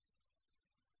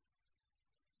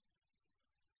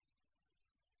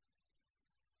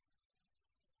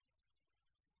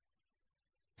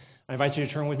I invite you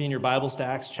to turn with me in your Bibles to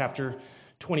Acts chapter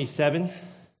 27.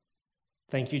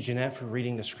 Thank you, Jeanette, for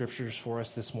reading the scriptures for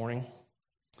us this morning.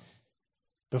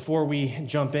 Before we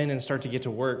jump in and start to get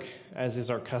to work, as is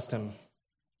our custom,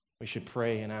 we should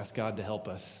pray and ask God to help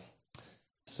us.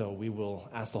 So we will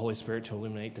ask the Holy Spirit to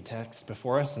illuminate the text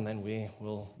before us, and then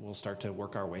we'll start to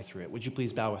work our way through it. Would you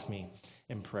please bow with me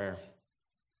in prayer?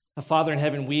 Father in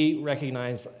heaven, we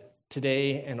recognize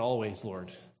today and always,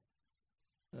 Lord,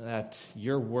 that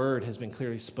your word has been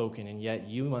clearly spoken, and yet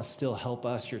you must still help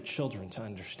us, your children, to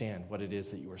understand what it is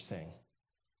that you are saying.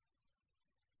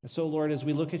 And so, Lord, as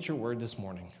we look at your word this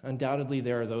morning, undoubtedly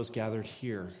there are those gathered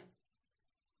here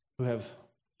who have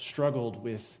struggled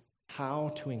with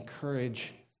how to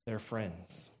encourage their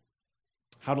friends,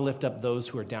 how to lift up those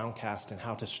who are downcast, and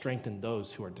how to strengthen those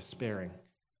who are despairing.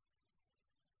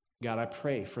 God, I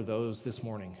pray for those this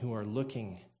morning who are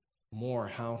looking more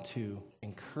how to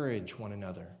encourage one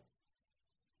another,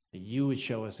 that you would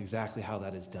show us exactly how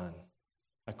that is done,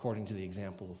 according to the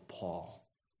example of Paul.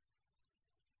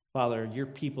 Father, your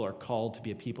people are called to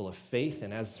be a people of faith,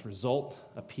 and as a result,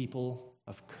 a people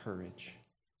of courage.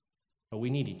 But we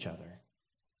need each other.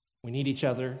 We need each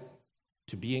other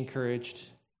to be encouraged,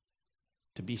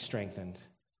 to be strengthened.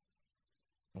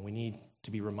 And we need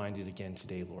to be reminded again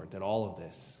today, Lord, that all of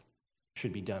this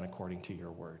should be done according to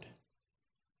your word.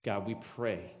 God, we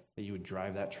pray that you would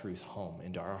drive that truth home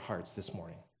into our hearts this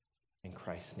morning. In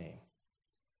Christ's name,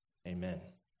 amen.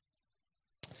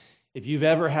 If you've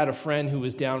ever had a friend who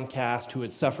was downcast, who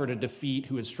had suffered a defeat,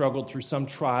 who had struggled through some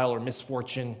trial or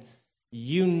misfortune,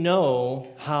 you know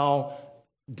how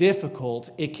difficult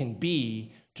it can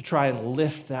be to try and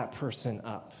lift that person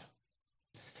up,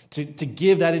 to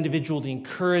give that individual the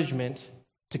encouragement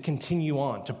to continue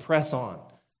on, to press on.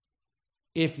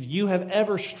 If you have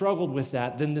ever struggled with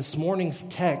that, then this morning's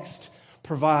text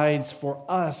provides for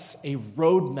us a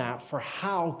roadmap for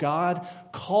how God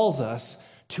calls us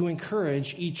to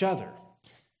encourage each other.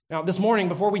 Now, this morning,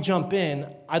 before we jump in,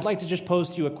 I'd like to just pose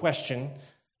to you a question.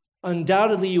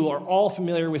 Undoubtedly, you are all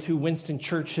familiar with who Winston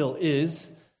Churchill is.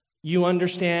 You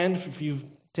understand, if you've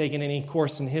taken any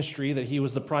course in history, that he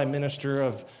was the Prime Minister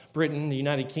of Britain, the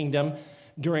United Kingdom,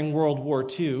 during World War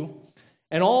II.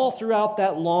 And all throughout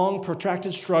that long,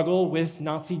 protracted struggle with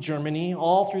Nazi Germany,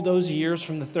 all through those years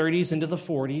from the 30s into the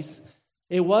 40s,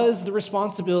 it was the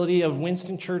responsibility of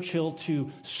Winston Churchill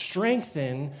to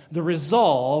strengthen the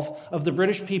resolve of the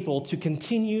British people to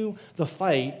continue the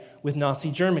fight with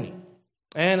Nazi Germany.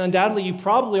 And undoubtedly, you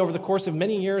probably, over the course of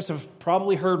many years, have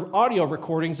probably heard audio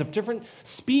recordings of different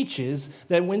speeches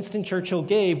that Winston Churchill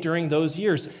gave during those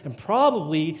years. And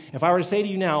probably, if I were to say to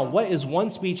you now, what is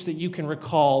one speech that you can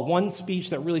recall, one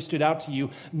speech that really stood out to you,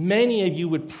 many of you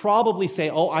would probably say,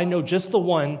 oh, I know just the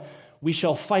one, we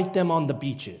shall fight them on the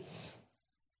beaches.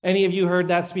 Any of you heard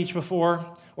that speech before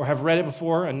or have read it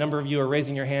before? A number of you are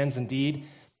raising your hands indeed.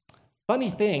 Funny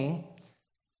thing,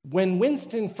 when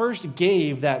Winston first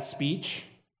gave that speech,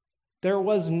 there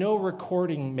was no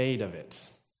recording made of it.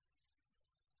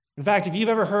 In fact, if you've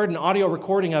ever heard an audio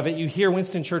recording of it, you hear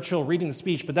Winston Churchill reading the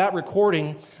speech, but that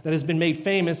recording that has been made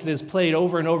famous, that is played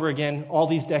over and over again all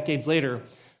these decades later,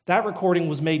 that recording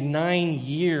was made 9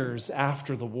 years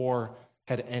after the war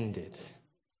had ended.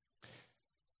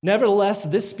 Nevertheless,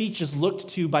 this speech is looked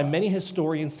to by many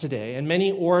historians today, and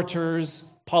many orators,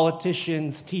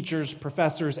 politicians, teachers,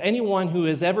 professors, anyone who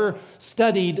has ever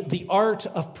studied the art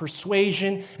of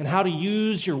persuasion and how to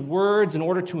use your words in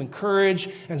order to encourage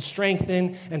and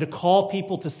strengthen and to call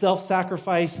people to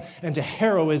self-sacrifice and to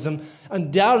heroism,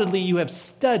 undoubtedly you have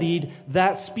studied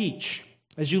that speech.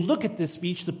 As you look at this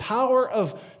speech, the power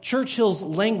of Churchill's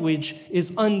language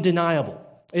is undeniable.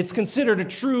 It's considered a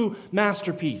true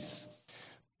masterpiece.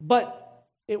 But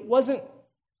it wasn't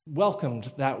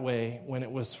welcomed that way when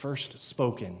it was first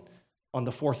spoken on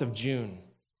the 4th of June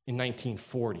in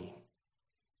 1940.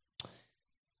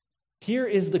 Here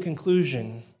is the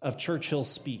conclusion of Churchill's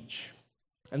speech.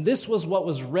 And this was what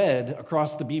was read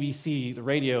across the BBC, the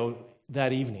radio,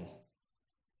 that evening.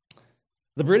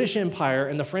 The British Empire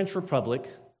and the French Republic,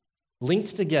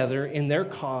 linked together in their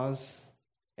cause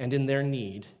and in their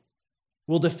need,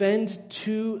 will defend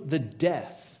to the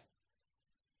death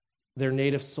their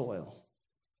native soil,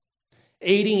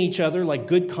 aiding each other like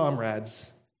good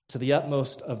comrades to the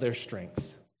utmost of their strength.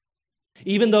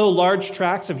 Even though large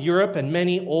tracts of Europe and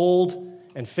many old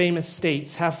and famous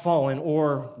states have fallen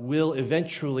or will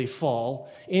eventually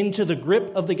fall into the grip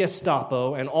of the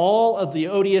Gestapo and all of the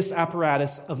odious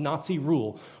apparatus of Nazi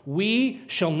rule, we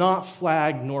shall not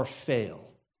flag nor fail.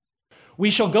 We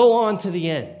shall go on to the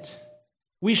end.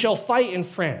 We shall fight in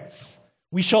France.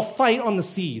 We shall fight on the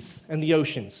seas and the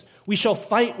oceans. We shall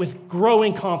fight with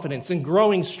growing confidence and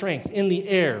growing strength in the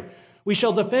air. We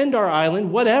shall defend our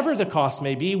island, whatever the cost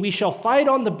may be. We shall fight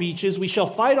on the beaches. We shall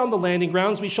fight on the landing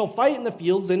grounds. We shall fight in the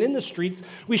fields and in the streets.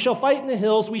 We shall fight in the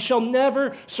hills. We shall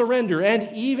never surrender.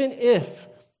 And even if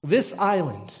this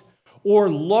island or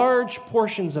large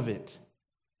portions of it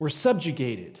were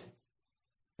subjugated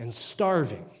and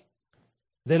starving,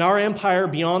 then our empire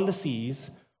beyond the seas,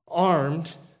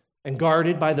 armed and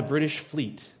guarded by the British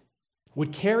fleet,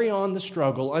 would carry on the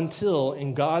struggle until,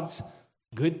 in God's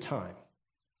good time,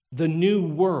 the new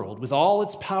world, with all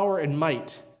its power and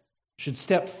might, should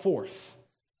step forth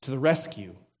to the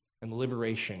rescue and the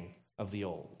liberation of the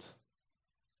old.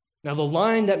 Now, the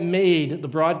line that made the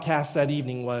broadcast that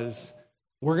evening was,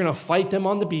 we're going to fight them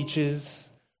on the beaches,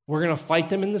 we're going to fight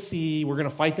them in the sea, we're going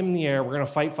to fight them in the air, we're going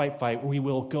to fight, fight, fight. We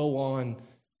will go on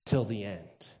till the end.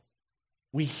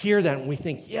 We hear that and we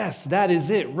think, yes, that is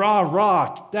it. Rah,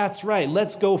 rah, that's right.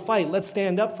 Let's go fight. Let's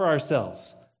stand up for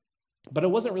ourselves. But it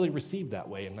wasn't really received that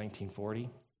way in 1940.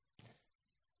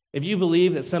 If you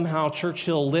believe that somehow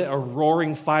Churchill lit a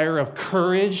roaring fire of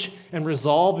courage and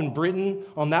resolve in Britain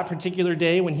on that particular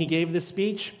day when he gave this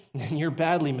speech, then you're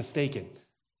badly mistaken.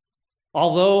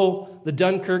 Although the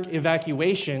Dunkirk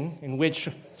evacuation, in which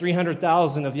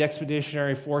 300,000 of the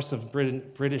expeditionary force of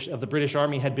the British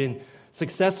Army had been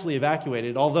successfully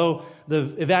evacuated, although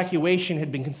the evacuation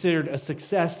had been considered a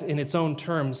success in its own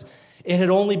terms, it had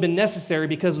only been necessary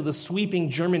because of the sweeping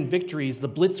German victories, the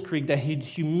Blitzkrieg that had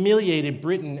humiliated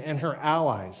Britain and her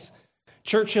allies.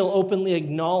 Churchill openly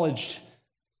acknowledged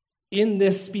in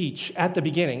this speech at the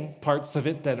beginning, parts of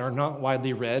it that are not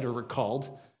widely read or recalled,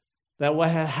 that what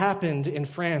had happened in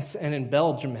France and in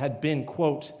Belgium had been,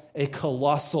 quote, a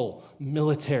colossal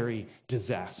military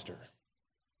disaster.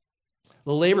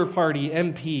 The Labour Party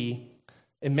MP,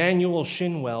 Emmanuel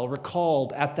Shinwell,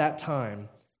 recalled at that time,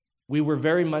 we were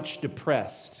very much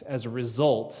depressed as a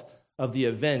result of the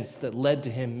events that led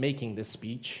to him making this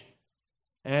speech.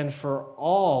 And for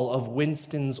all of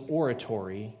Winston's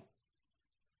oratory,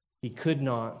 he could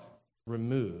not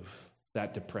remove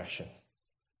that depression.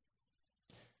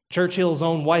 Churchill's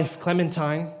own wife,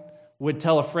 Clementine, would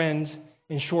tell a friend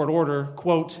in short order,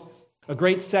 quote, a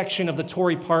great section of the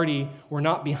Tory party were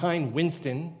not behind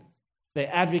Winston. They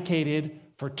advocated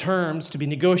for terms to be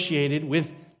negotiated with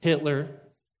Hitler,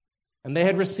 and they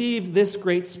had received this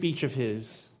great speech of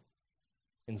his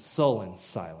in sullen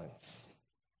silence.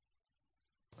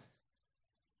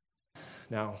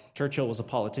 Now, Churchill was a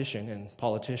politician, and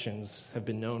politicians have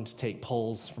been known to take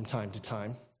polls from time to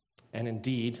time. And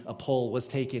indeed, a poll was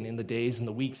taken in the days and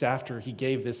the weeks after he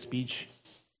gave this speech.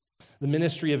 The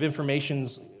Ministry of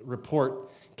Information's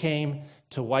report came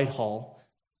to Whitehall,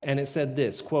 and it said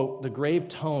this, quote, the grave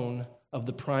tone of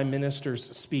the Prime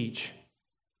Minister's speech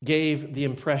gave the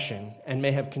impression and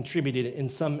may have contributed in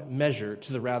some measure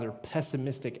to the rather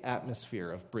pessimistic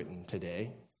atmosphere of Britain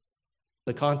today.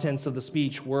 The contents of the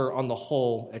speech were, on the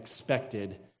whole,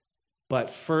 expected, but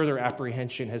further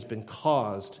apprehension has been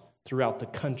caused throughout the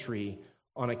country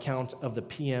on account of the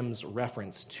PM's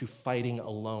reference to fighting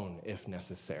alone if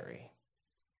necessary.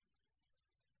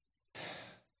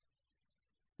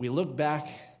 We look back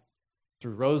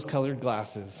through rose-colored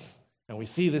glasses and we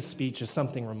see this speech as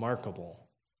something remarkable.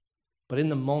 But in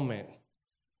the moment,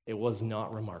 it was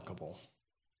not remarkable.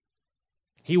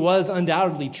 He was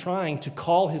undoubtedly trying to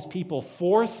call his people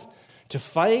forth to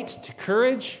fight, to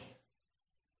courage,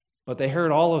 but they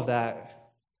heard all of that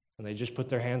and they just put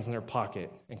their hands in their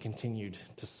pocket and continued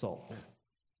to sulk.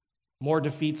 More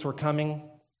defeats were coming,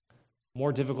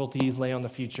 more difficulties lay on the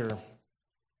future.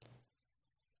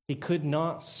 He could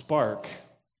not spark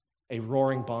a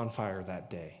roaring bonfire that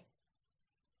day.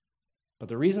 But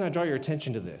the reason I draw your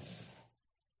attention to this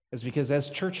is because as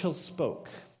Churchill spoke,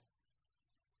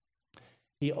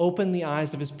 he opened the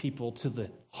eyes of his people to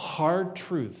the hard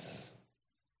truths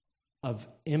of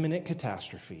imminent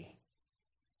catastrophe,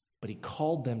 but he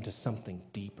called them to something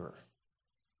deeper.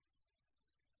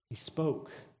 He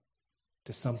spoke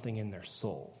to something in their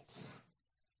souls.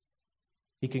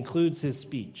 He concludes his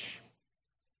speech,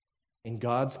 in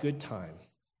God's good time,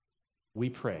 we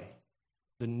pray,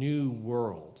 the new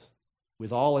world,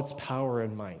 with all its power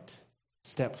and might,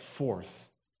 step forth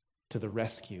to the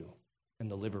rescue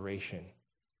and the liberation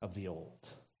of the old.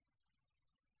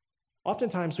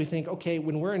 Oftentimes we think, okay,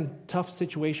 when we're in tough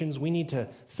situations, we need to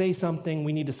say something,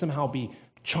 we need to somehow be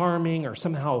charming or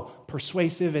somehow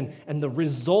persuasive, and the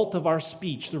result of our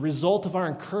speech, the result of our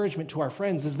encouragement to our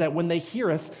friends is that when they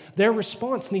hear us, their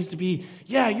response needs to be,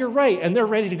 yeah, you're right, and they're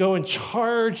ready to go and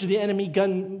charge the enemy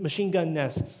machine gun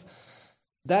nests.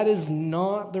 That is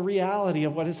not the reality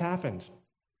of what has happened.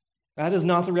 That is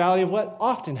not the reality of what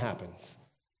often happens.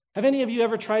 Have any of you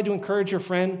ever tried to encourage your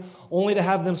friend only to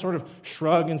have them sort of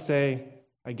shrug and say,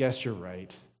 I guess you're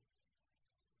right?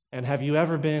 And have you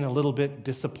ever been a little bit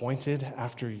disappointed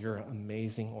after your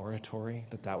amazing oratory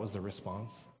that was the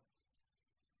response?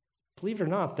 Believe it or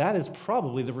not, that is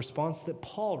probably the response that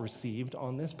Paul received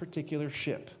on this particular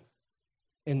ship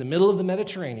in the middle of the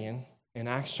Mediterranean in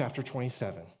Acts chapter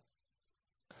 27.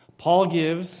 Paul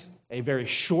gives a very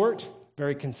short,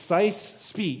 very concise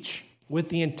speech with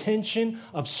the intention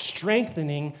of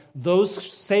strengthening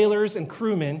those sailors and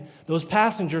crewmen, those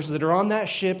passengers that are on that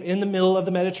ship in the middle of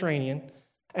the Mediterranean.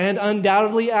 And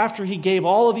undoubtedly, after he gave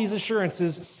all of these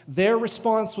assurances, their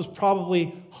response was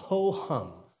probably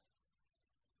ho-hum.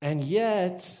 And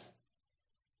yet,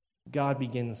 God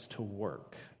begins to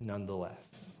work nonetheless.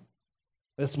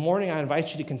 This morning, I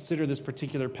invite you to consider this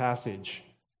particular passage,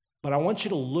 but I want you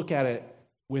to look at it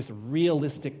with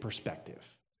realistic perspective.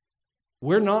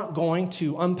 We're not going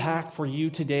to unpack for you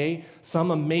today some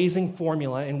amazing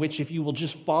formula in which if you will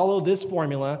just follow this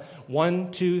formula,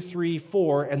 1, 2, 3,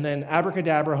 4, and then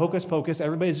abracadabra, hocus pocus,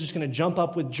 everybody's just going to jump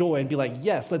up with joy and be like,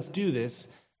 yes, let's do this,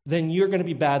 then you're going to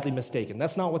be badly mistaken.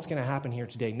 That's not what's going to happen here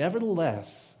today.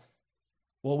 Nevertheless,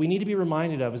 what we need to be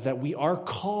reminded of is that we are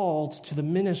called to the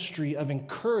ministry of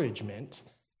encouragement.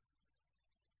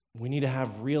 We need to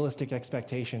have realistic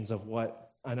expectations of what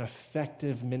an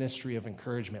effective ministry of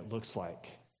encouragement looks like.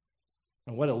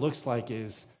 And what it looks like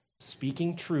is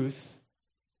speaking truth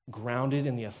grounded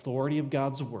in the authority of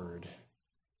God's word,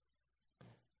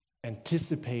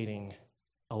 anticipating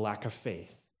a lack of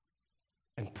faith,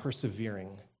 and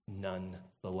persevering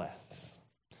nonetheless.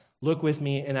 Look with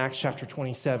me in Acts chapter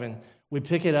 27. We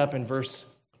pick it up in verse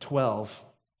 12.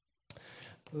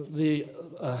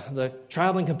 The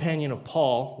traveling companion of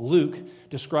Paul, Luke,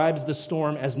 describes the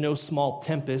storm as no small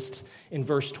tempest in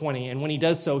verse 20. And when he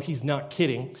does so, he's not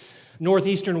kidding.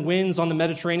 Northeastern winds on the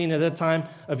Mediterranean at that time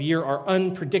of year are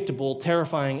unpredictable,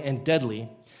 terrifying, and deadly.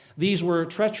 These were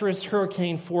treacherous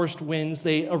hurricane-forced winds.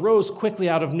 They arose quickly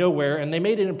out of nowhere, and they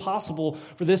made it impossible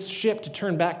for this ship to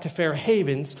turn back to Fair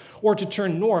Havens or to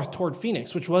turn north toward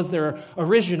Phoenix, which was their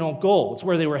original goal. It's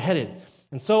where they were headed.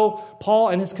 And so Paul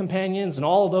and his companions and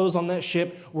all of those on that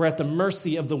ship were at the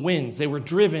mercy of the winds. They were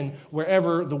driven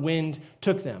wherever the wind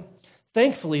took them.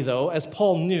 Thankfully, though, as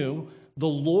Paul knew, the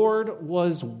Lord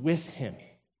was with him.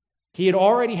 He had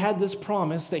already had this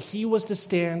promise that he was to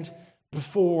stand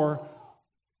before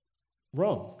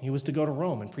Rome. He was to go to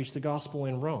Rome and preach the gospel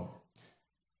in Rome.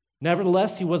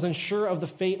 Nevertheless, he wasn't sure of the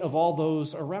fate of all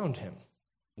those around him.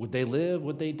 Would they live?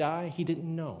 Would they die? He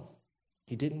didn't know.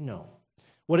 He didn't know.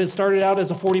 What had started out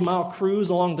as a 40-mile cruise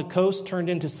along the coast turned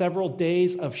into several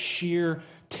days of sheer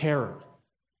terror.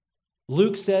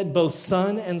 Luke said both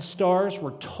sun and stars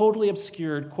were totally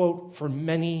obscured, quote, for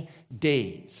many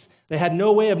days. They had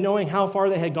no way of knowing how far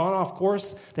they had gone off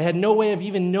course. They had no way of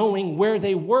even knowing where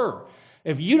they were.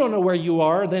 If you don't know where you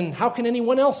are, then how can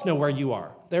anyone else know where you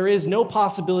are? There is no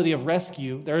possibility of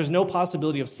rescue. There is no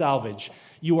possibility of salvage.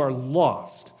 You are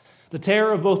lost. The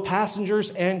terror of both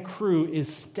passengers and crew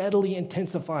is steadily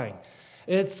intensifying.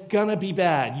 It's going to be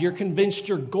bad. You're convinced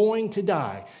you're going to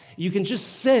die. You can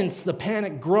just sense the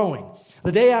panic growing.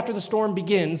 The day after the storm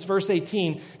begins, verse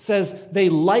 18 says, they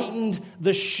lightened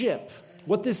the ship.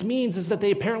 What this means is that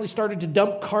they apparently started to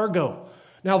dump cargo.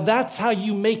 Now, that's how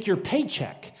you make your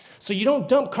paycheck. So you don't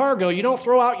dump cargo, you don't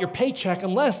throw out your paycheck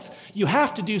unless you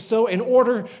have to do so in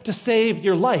order to save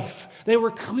your life. They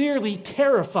were clearly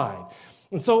terrified.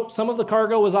 And so some of the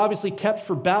cargo was obviously kept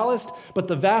for ballast, but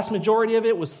the vast majority of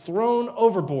it was thrown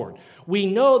overboard. We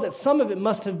know that some of it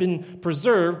must have been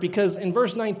preserved because in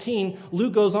verse 19,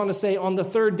 Luke goes on to say, on the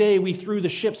third day we threw the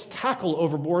ship's tackle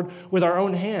overboard with our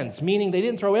own hands, meaning they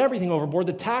didn't throw everything overboard.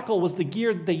 The tackle was the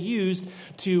gear that they used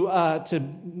to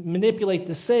manipulate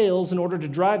the sails in order to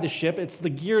drive the ship. It's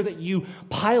the gear that you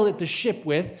pilot the ship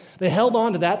with. They held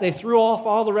on to that. They threw off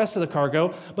all the rest of the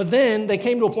cargo, but then they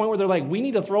came to a point where they're like, we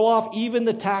need to throw off even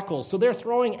the tackle. So they're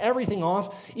throwing everything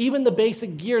off, even the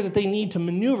basic gear that they need to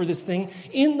maneuver this thing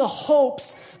in the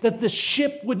hopes that the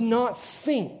ship would not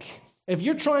sink. If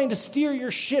you're trying to steer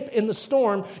your ship in the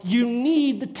storm, you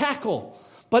need the tackle.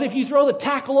 But if you throw the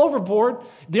tackle overboard,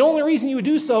 the only reason you would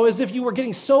do so is if you were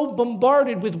getting so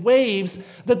bombarded with waves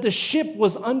that the ship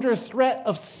was under threat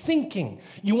of sinking.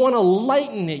 You want to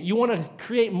lighten it. You want to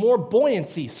create more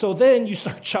buoyancy. So then you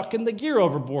start chucking the gear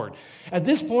overboard. At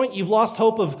this point, you've lost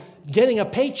hope of getting a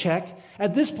paycheck.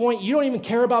 At this point, you don't even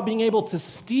care about being able to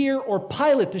steer or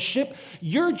pilot the ship.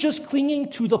 You're just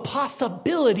clinging to the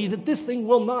possibility that this thing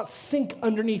will not sink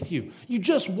underneath you. You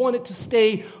just want it to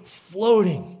stay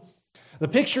floating. The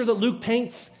picture that Luke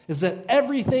paints is that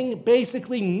everything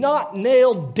basically not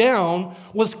nailed down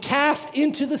was cast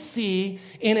into the sea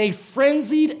in a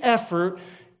frenzied effort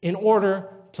in order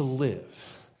to live.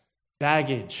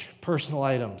 Baggage, personal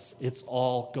items, it's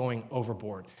all going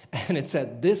overboard. And it's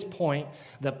at this point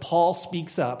that Paul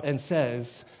speaks up and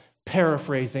says,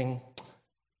 paraphrasing,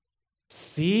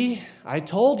 "See, I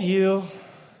told you."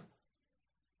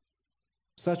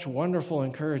 Such wonderful,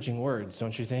 encouraging words,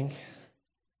 don't you think?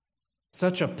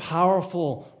 Such a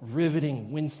powerful,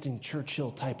 riveting Winston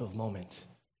Churchill type of moment.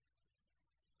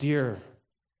 Dear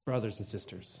brothers and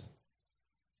sisters,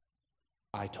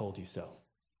 I told you so.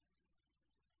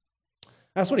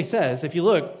 That's what he says. If you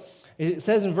look, it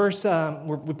says in verse,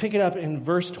 we pick it up in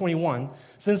verse 21.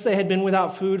 Since they had been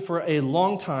without food for a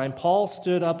long time, Paul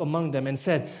stood up among them and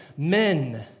said,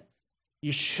 "Men,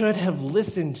 you should have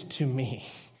listened to me."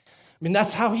 I mean,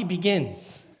 that's how he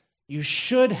begins. You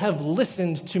should have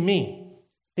listened to me.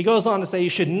 He goes on to say, you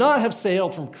should not have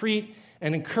sailed from Crete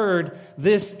and incurred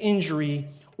this injury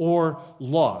or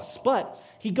loss. But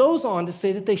he goes on to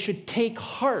say that they should take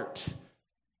heart.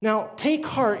 Now, take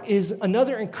heart is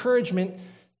another encouragement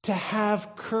to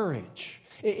have courage.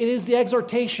 It is the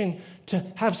exhortation to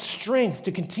have strength,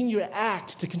 to continue to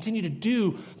act, to continue to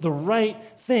do the right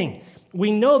thing.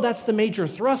 We know that's the major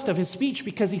thrust of his speech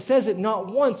because he says it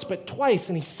not once but twice,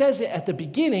 and he says it at the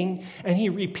beginning, and he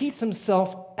repeats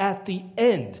himself at the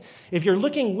end. If you're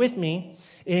looking with me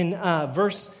in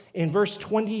verse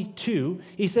 22,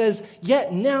 he says,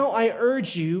 "Yet now I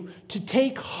urge you to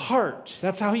take heart."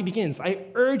 That's how he begins. I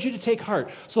urge you to take heart.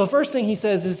 So the first thing he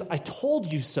says is, "I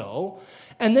told you so."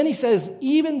 And then he says,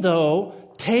 "Even though,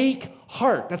 take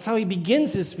heart." That's how he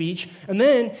begins his speech. And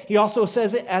then he also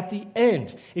says it at the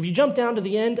end. If you jump down to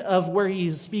the end of where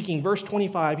he's speaking, verse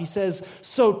 25, he says,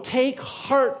 "So take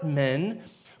heart, men,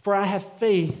 for I have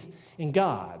faith in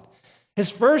God." His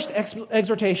first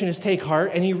exhortation is take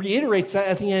heart, and he reiterates that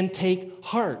at the end, take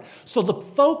heart. So the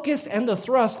focus and the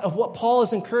thrust of what Paul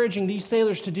is encouraging these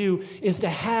sailors to do is to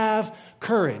have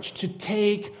courage, to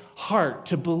take heart,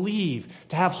 to believe,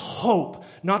 to have hope,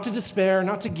 not to despair,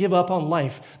 not to give up on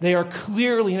life. They are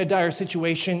clearly in a dire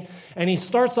situation, and he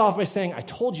starts off by saying, "I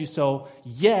told you so,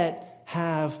 yet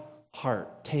have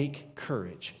heart, take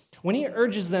courage." When he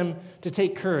urges them to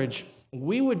take courage,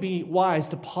 we would be wise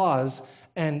to pause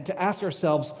and to ask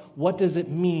ourselves, what does it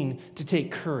mean to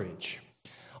take courage?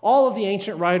 All of the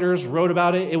ancient writers wrote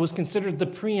about it. It was considered the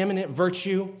preeminent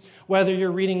virtue. Whether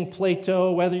you're reading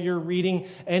Plato, whether you're reading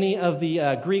any of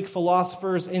the Greek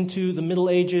philosophers into the Middle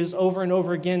Ages, over and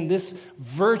over again, this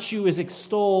virtue is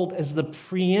extolled as the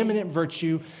preeminent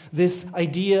virtue, this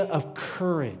idea of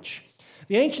courage.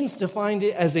 The ancients defined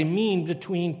it as a mean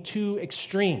between two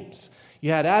extremes. You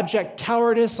had abject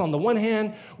cowardice on the one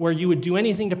hand, where you would do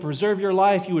anything to preserve your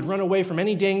life, you would run away from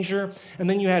any danger, and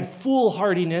then you had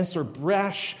foolhardiness or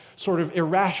brash, sort of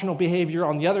irrational behavior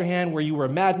on the other hand, where you were a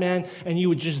madman and you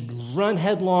would just run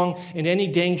headlong in any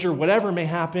danger, whatever may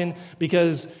happen,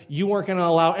 because you weren't going to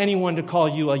allow anyone to call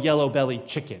you a yellow-bellied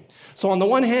chicken. So on the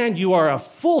one hand, you are a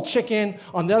full chicken.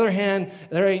 On the other hand,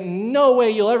 there ain't no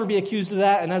way you'll ever be accused of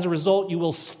that, and as a result, you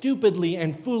will stupidly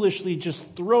and foolishly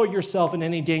just throw yourself in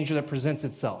any danger that presents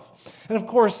itself. And of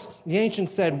course, the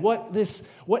ancients said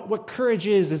what courage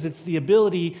is it's the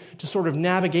ability to sort of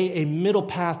navigate a middle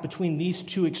path between these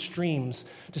two extremes,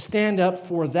 to stand up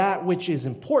for that which is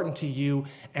important to you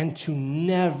and to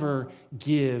never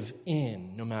give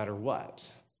in, no matter what.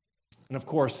 And of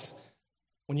course,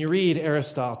 when you read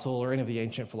Aristotle or any of the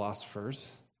ancient philosophers,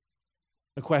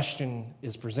 the question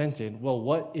is presented, well,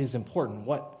 what is important?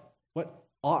 What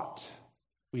ought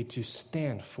we to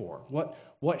stand for?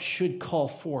 What should call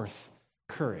forth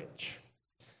courage?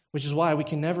 Which is why we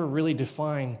can never really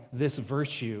define this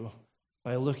virtue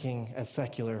by looking at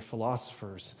secular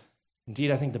philosophers.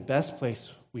 Indeed, I think the best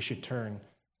place we should turn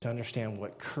to understand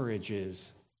what courage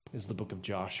is the book of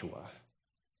Joshua,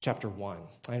 chapter 1.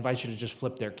 I invite you to just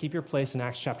flip there. Keep your place in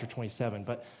Acts chapter 27,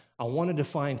 but I want to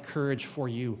define courage for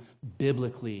you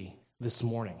biblically this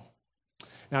morning.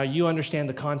 Now, you understand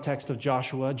the context of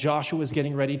Joshua. Joshua is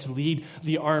getting ready to lead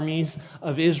the armies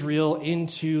of Israel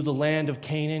into the land of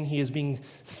Canaan. He is being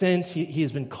sent, he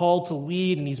has been called to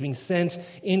lead, and he's being sent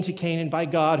into Canaan by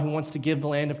God, who wants to give the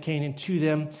land of Canaan to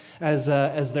them as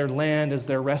their land, as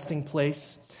their resting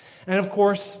place. And of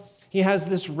course, he has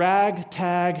this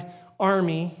ragtag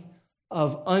army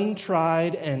of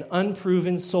untried and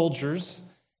unproven soldiers,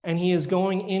 and he is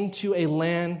going into a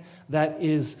land that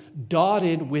is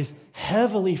dotted with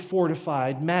heavily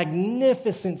fortified,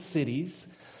 magnificent cities,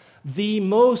 the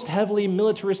most heavily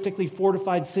militaristically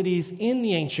fortified cities in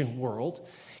the ancient world.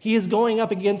 He is going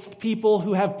up against people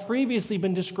who have previously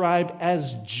been described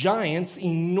as giants,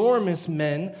 enormous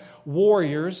men,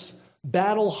 warriors,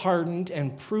 battle-hardened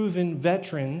and proven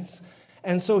veterans.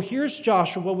 And so here's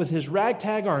Joshua with his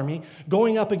ragtag army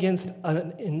going up against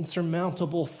an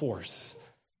insurmountable force.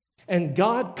 And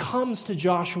God comes to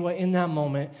Joshua in that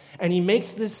moment, and he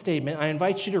makes this statement. I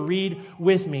invite you to read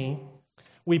with me.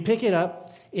 We pick it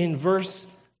up in verse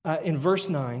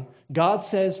 9. God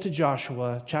says to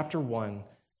Joshua, chapter 1,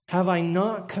 "Have I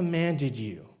not commanded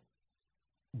you?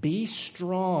 Be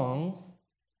strong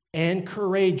and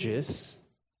courageous."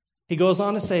 He goes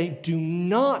on to say, "Do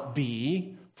not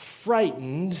be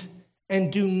frightened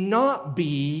and do not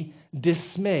be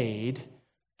dismayed,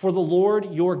 for the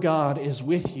Lord your God is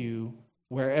with you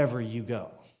wherever you go."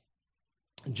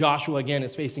 Joshua, again,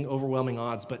 is facing overwhelming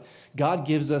odds, but God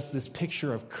gives us this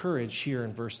picture of courage here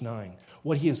in verse 9,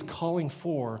 what he is calling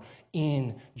for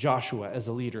in Joshua as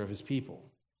a leader of his people.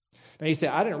 Now you say,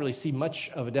 I didn't really see much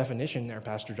of a definition there,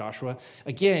 Pastor Joshua.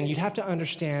 Again, you'd have to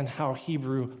understand how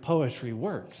Hebrew poetry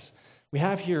works. We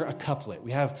have here a couplet.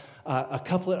 We have a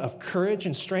couplet of courage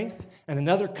and strength and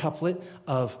another couplet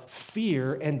of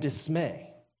fear and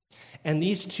dismay. And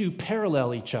these two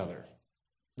parallel each other.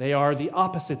 They are the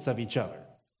opposites of each other.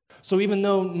 So even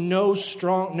though no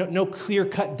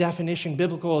clear-cut definition,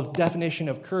 biblical definition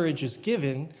of courage is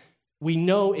given, we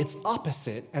know its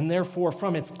opposite, and therefore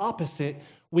from its opposite,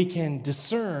 we can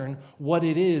discern what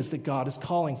it is that God is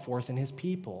calling forth in his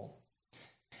people.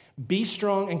 Be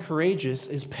strong and courageous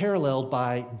is paralleled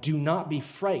by do not be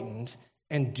frightened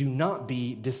and do not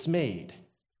be dismayed.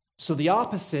 So the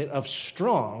opposite of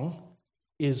strong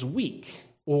is weak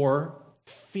or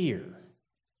fear.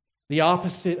 The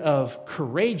opposite of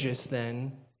courageous,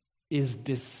 then, is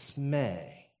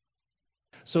dismay.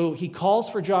 So he calls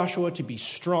for Joshua to be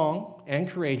strong and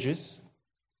courageous.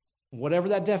 Whatever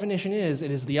that definition is, it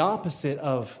is the opposite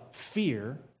of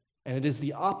fear, and it is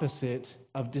the opposite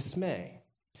of dismay.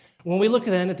 When we look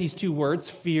then at these two words,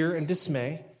 fear and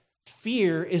dismay,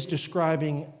 fear is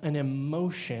describing an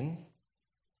emotion,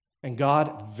 and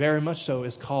God very much so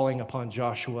is calling upon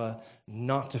Joshua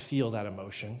not to feel that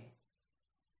emotion.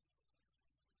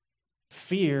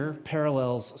 Fear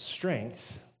parallels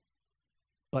strength,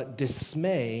 but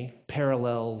dismay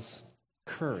parallels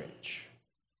courage.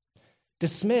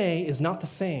 Dismay is not the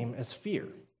same as fear.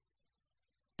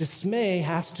 Dismay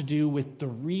has to do with the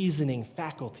reasoning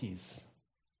faculties.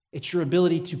 It's your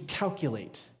ability to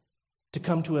calculate, to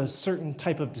come to a certain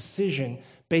type of decision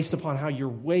based upon how you're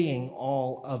weighing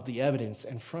all of the evidence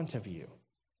in front of you.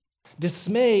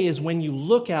 Dismay is when you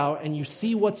look out and you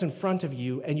see what's in front of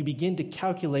you and you begin to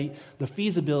calculate the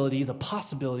feasibility, the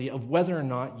possibility of whether or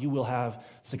not you will have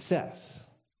success.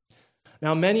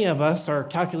 Now, many of us are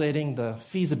calculating the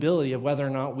feasibility of whether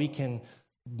or not we can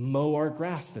mow our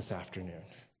grass this afternoon.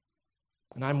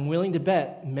 And I'm willing to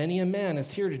bet many a man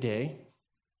is here today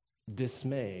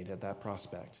dismayed at that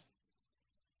prospect.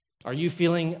 Are you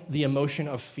feeling the emotion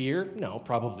of fear? No,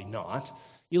 probably not.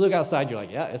 You look outside, you're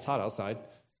like, yeah, it's hot outside.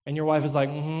 And your wife is like,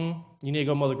 you need to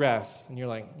go mow the grass. And you're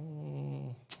like,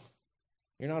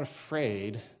 you're not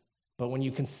afraid. But when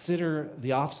you consider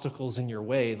the obstacles in your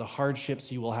way, the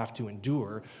hardships you will have to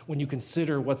endure, when you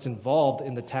consider what's involved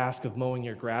in the task of mowing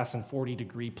your grass in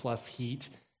 40-degree plus heat,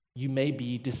 you may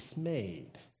be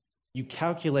dismayed. You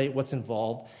calculate what's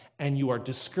involved, and you are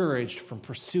discouraged from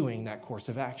pursuing that course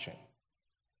of action.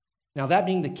 Now, that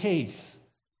being the case,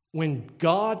 when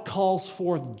God calls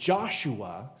forth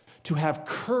Joshua to have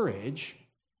courage,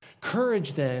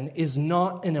 courage then is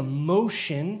not an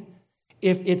emotion.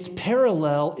 If its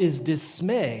parallel is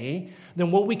dismay,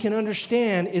 then what we can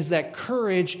understand is that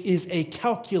courage is a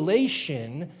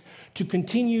calculation to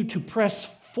continue to press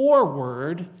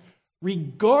forward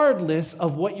regardless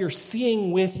of what you're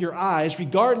seeing with your eyes,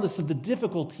 regardless of the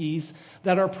difficulties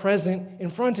that are present in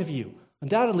front of you.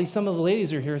 Undoubtedly, some of the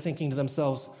ladies are here thinking to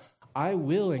themselves, I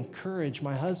will encourage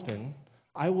my husband.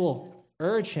 I will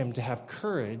urge him to have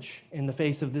courage in the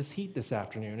face of this heat this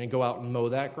afternoon and go out and mow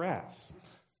that grass.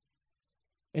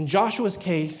 In Joshua's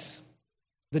case,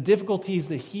 the difficulties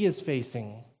that he is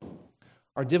facing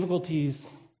are difficulties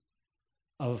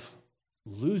of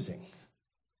losing.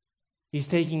 He's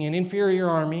taking an inferior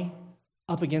army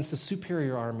up against a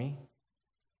superior army,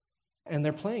 and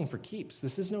they're playing for keeps.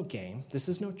 This is no game. This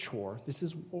is no chore. This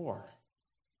is war.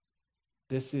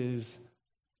 This is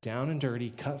down and dirty,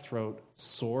 cutthroat,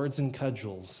 swords and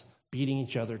cudgels, beating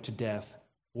each other to death,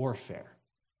 warfare.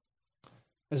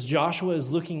 As Joshua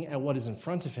is looking at what is in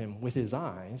front of him with his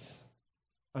eyes,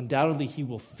 undoubtedly he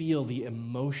will feel the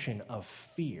emotion of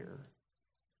fear.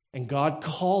 And God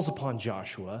calls upon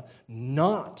Joshua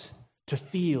not to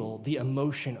feel the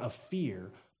emotion of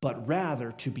fear, but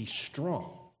rather to be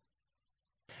strong.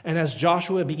 And as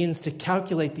Joshua begins to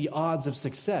calculate the odds of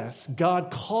success,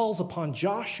 God calls upon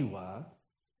Joshua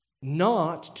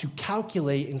not to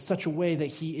calculate in such a way that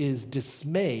he is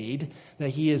dismayed, that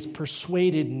he is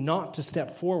persuaded not to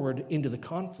step forward into the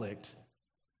conflict,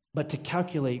 but to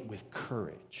calculate with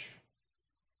courage.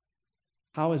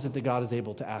 How is it that God is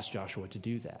able to ask Joshua to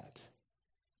do that?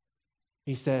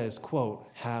 He says, quote,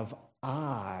 "Have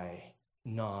I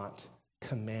not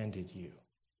commanded you?"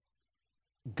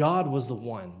 God was the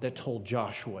one that told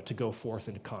Joshua to go forth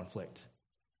into conflict.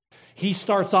 He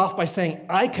starts off by saying,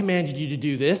 "I commanded you to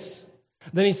do this."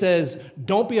 Then he says,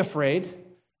 "Don't be afraid.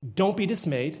 Don't be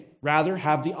dismayed. Rather,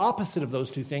 have the opposite of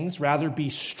those two things. Rather, be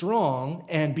strong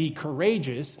and be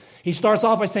courageous." He starts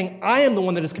off by saying, "I am the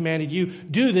one that has commanded you.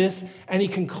 Do this." And he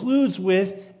concludes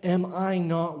with, "Am I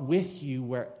not with you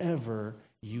wherever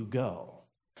you go?"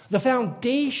 The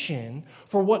foundation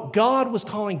for what God was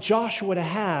calling Joshua to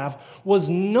have was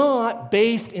not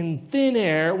based in thin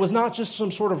air. It was not just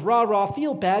some sort of rah-rah,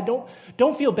 feel bad,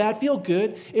 don't feel bad, feel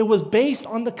good. It was based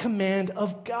on the command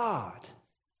of God.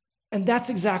 And that's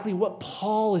exactly what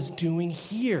Paul is doing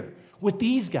here with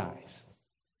these guys.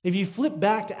 If you flip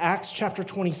back to Acts chapter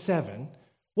 27,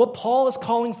 what Paul is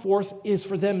calling forth is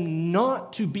for them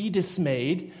not to be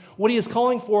dismayed. What he is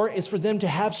calling for is for them to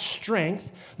have strength.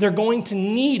 They're going to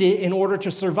need it in order to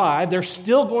survive. They're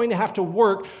still going to have to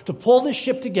work to pull this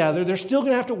ship together. They're still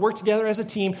going to have to work together as a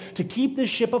team to keep this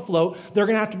ship afloat. They're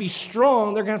going to have to be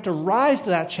strong. They're going to have to rise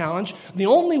to that challenge. The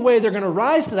only way they're going to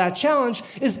rise to that challenge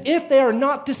is if they are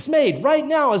not dismayed. Right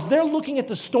now, as they're looking at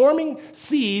the storming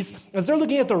seas, as they're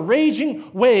looking at the raging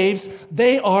waves,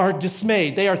 they are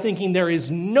dismayed. They are thinking there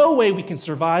is no way we can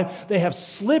survive. They have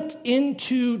slipped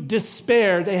into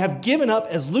despair. They have given up,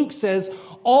 as Luke says,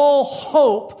 all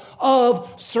hope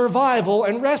of survival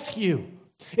and rescue.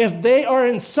 If they are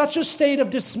in such a state of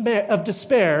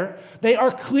despair, they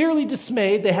are clearly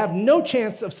dismayed, they have no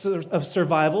chance of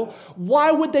survival,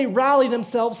 why would they rally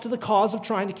themselves to the cause of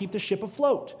trying to keep the ship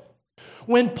afloat?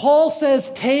 When Paul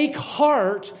says, "Take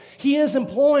heart," he is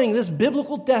employing this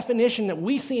biblical definition that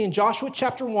we see in Joshua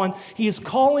chapter 1. He is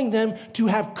calling them to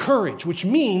have courage, which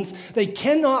means they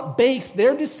cannot base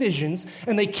their decisions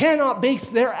and they cannot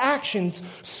base their actions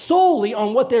solely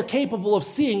on what they're capable of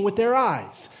seeing with their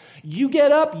eyes. You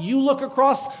get up, you look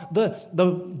across the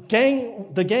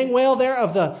gangway there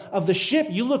of the ship,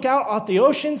 you look out at the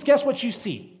oceans, guess what you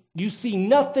see? You see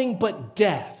nothing but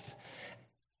death.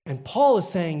 And Paul is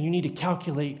saying you need to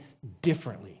calculate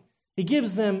differently. He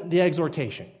gives them the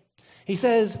exhortation. He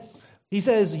says,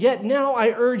 "Yet now I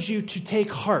urge you to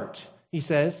take heart," he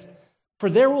says,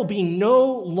 "for there will be no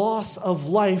loss of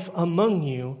life among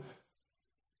you,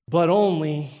 but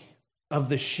only of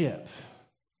the ship."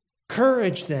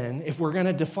 Courage, then, if we're going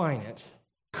to define it,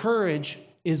 courage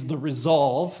is the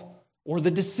resolve or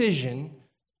the decision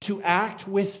to act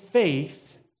with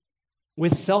faith,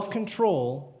 with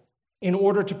self-control, in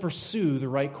order to pursue the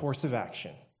right course of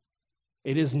action.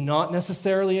 It is not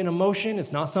necessarily an emotion.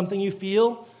 It's not something you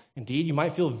feel. Indeed, you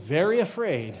might feel very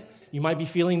afraid. You might be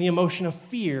feeling the emotion of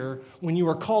fear when you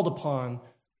are called upon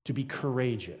to be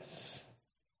courageous.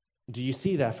 Do you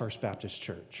see that, First Baptist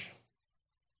Church?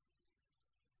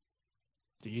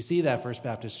 Do you see that, First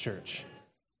Baptist Church?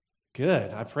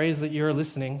 Good. I praise that you're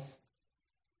listening.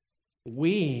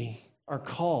 We are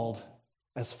called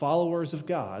as followers of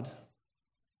God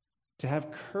to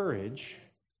have courage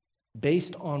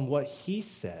based on what he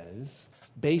says,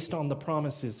 based on the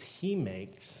promises he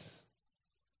makes,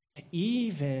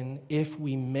 even if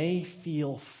we may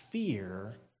feel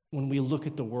fear when we look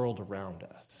at the world around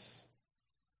us.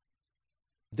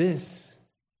 This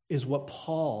is what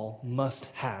Paul must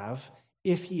have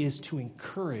if he is to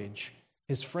encourage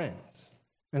his friends.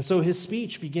 And so his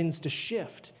speech begins to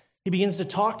shift. He begins to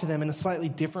talk to them in a slightly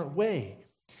different way.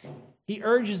 He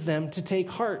urges them to take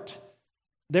heart.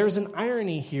 There's an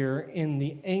irony here in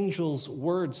the angel's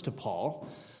words to Paul.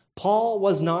 Paul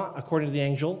was not, according to the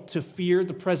angel, to fear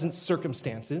the present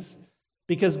circumstances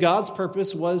because God's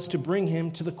purpose was to bring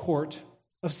him to the court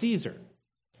of Caesar.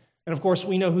 And of course,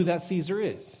 we know who that Caesar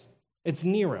is. It's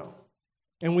Nero.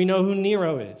 And we know who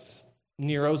Nero is.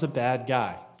 Nero's a bad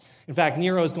guy. In fact,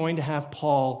 Nero is going to have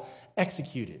Paul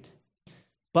executed.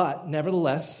 But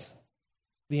nevertheless,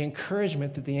 the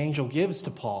encouragement that the angel gives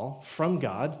to Paul from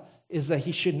God is that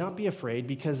he should not be afraid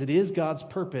because it is God's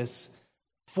purpose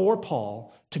for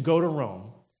Paul to go to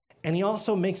Rome. And he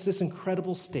also makes this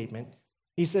incredible statement.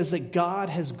 He says that God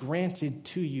has granted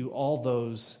to you all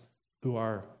those who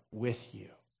are with you.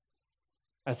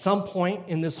 At some point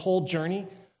in this whole journey,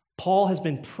 Paul has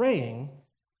been praying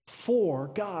for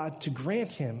God to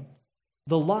grant him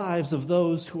the lives of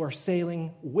those who are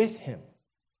sailing with him.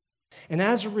 And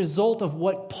as a result of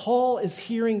what Paul is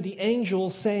hearing the angel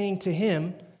saying to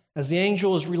him, as the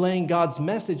angel is relaying God's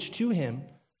message to him,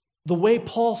 the way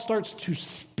Paul starts to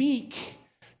speak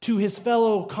to his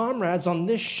fellow comrades on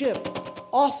this ship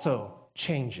also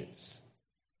changes.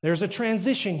 There's a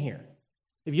transition here.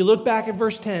 If you look back at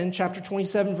verse 10, chapter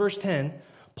 27, verse 10,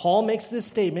 Paul makes this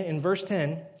statement in verse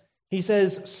 10. He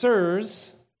says,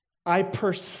 "Sirs, I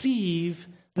perceive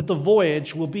that the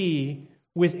voyage will be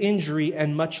with injury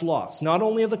and much loss, not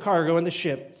only of the cargo and the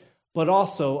ship, but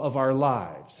also of our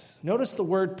lives." Notice the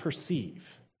word perceive.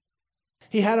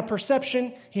 He had a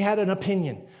perception, he had an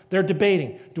opinion. They're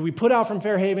debating. Do we put out from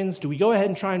Fair Havens? Do we go ahead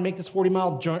and try and make this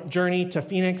 40-mile journey to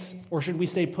Phoenix? Or should we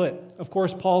stay put? Of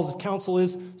course, Paul's counsel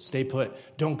is stay put.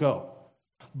 Don't go.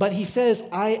 But he says,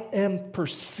 I am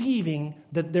perceiving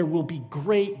that there will be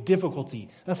great difficulty.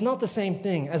 That's not the same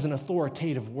thing as an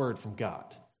authoritative word from God.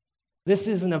 This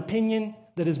is an opinion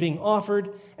that is being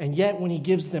offered, and yet when he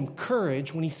gives them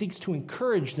courage, when he seeks to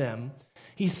encourage them,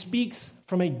 he speaks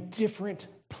from a different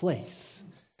place.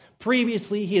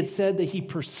 Previously, he had said that he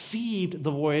perceived the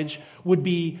voyage would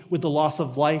be with the loss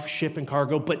of life, ship, and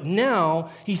cargo, but now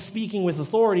he's speaking with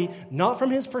authority, not from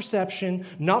his perception,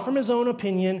 not from his own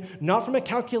opinion, not from a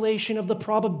calculation of the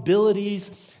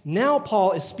probabilities. Now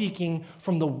Paul is speaking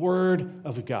from the Word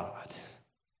of God.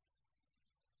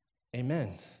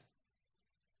 Amen.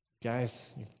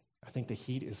 Guys, I think the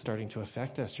heat is starting to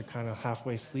affect us. You're kind of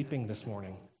halfway sleeping this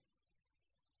morning.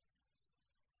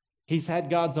 He's had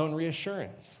God's own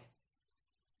reassurance.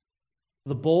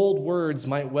 The bold words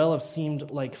might well have seemed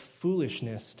like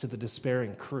foolishness to the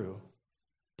despairing crew.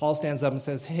 Paul stands up and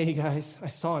says, "Hey guys, I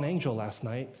saw an angel last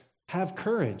night. Have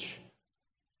courage."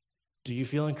 Do you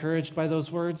feel encouraged by those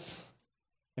words?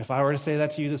 If I were to say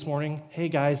that to you this morning, "Hey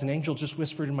guys, an angel just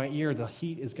whispered in my ear, the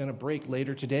heat is going to break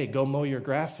later today. Go mow your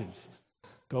grasses.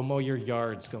 Go mow your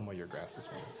yards." Go mow your grasses.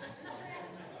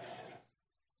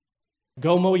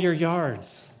 Go mow your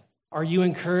yards. Are you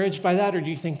encouraged by that, or do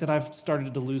you think that I've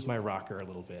started to lose my rocker a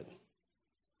little bit?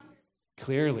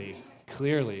 Clearly.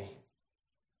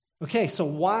 Okay, so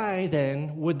why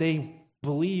then would they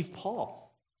believe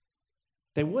Paul?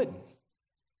 They wouldn't.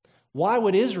 Why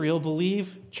would Israel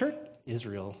believe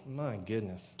Israel? My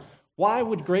goodness. Why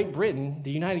would Great Britain,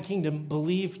 the United Kingdom,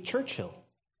 believe Churchill?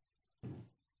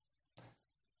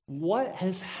 What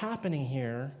is happening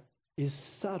here is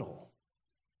subtle.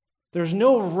 There's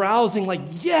no rousing like,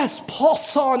 yes, Paul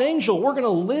saw an angel, we're going to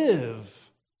live.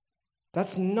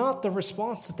 That's not the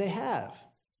response that they have.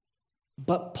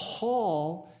 But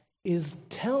Paul is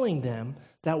telling them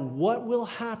that what will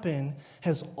happen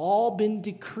has all been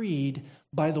decreed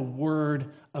by the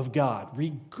Word of God,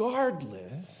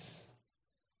 regardless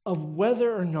of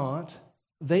whether or not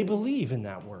they believe in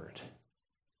that Word.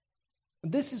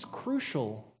 This is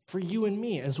crucial for you and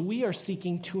me as we are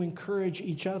seeking to encourage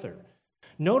each other.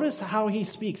 Notice how he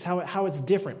speaks, how it's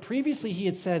different. Previously, he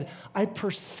had said, I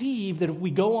perceive that if we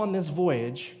go on this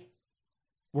voyage,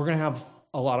 we're going to have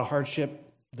a lot of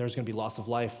hardship. There's going to be loss of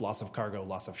life, loss of cargo,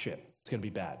 loss of ship. It's going to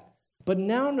be bad. But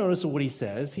now notice what he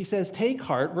says. He says, take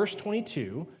heart, verse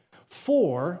 22,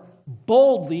 for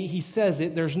boldly, he says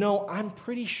it. There's no, I'm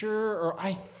pretty sure, or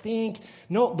I think.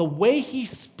 No, the way he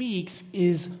speaks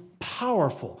is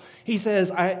powerful. He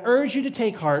says, I urge you to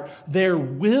take heart. There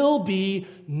will be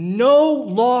no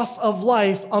loss of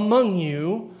life among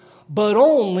you, but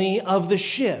only of the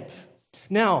ship.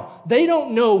 Now, they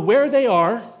don't know where they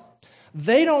are.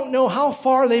 They don't know how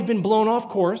far they've been blown off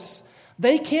course.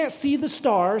 They can't see the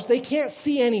stars. They can't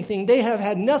see anything. They have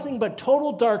had nothing but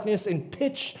total darkness and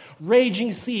pitch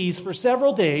raging seas for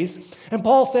several days. And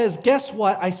Paul says, guess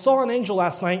what? I saw an angel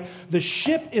last night. The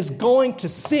ship is going to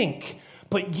sink,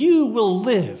 but you will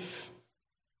live.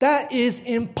 That is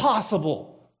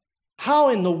impossible. How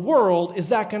in the world is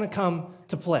that going to come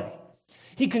to play?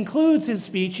 He concludes his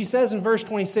speech. He says in verse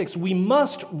 26, we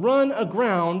must run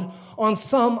aground on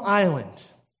some island.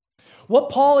 What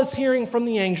Paul is hearing from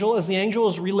the angel, as the angel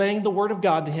is relaying the word of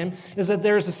God to him, is that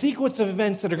there's a sequence of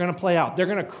events that are going to play out. They're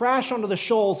going to crash onto the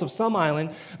shoals of some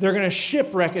island. They're going to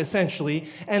shipwreck, essentially.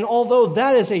 And although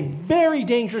that is a very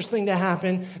dangerous thing to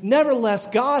happen, nevertheless,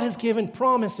 God has given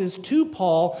promises to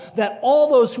Paul that all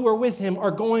those who are with him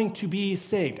are going to be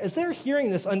saved. As they're hearing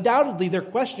this, undoubtedly they're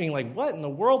questioning, like, what in the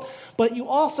world? But you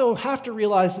also have to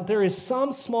realize that there is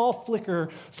some small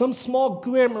flicker, some small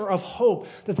glimmer of hope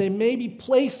that they may be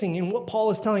placing in what what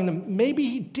Paul is telling them. Maybe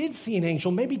he did see an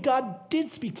angel. Maybe God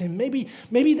did speak to him.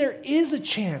 Maybe there is a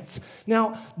chance.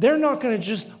 Now, they're not going to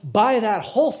just buy that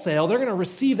wholesale. They're going to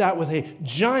receive that with a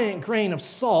giant grain of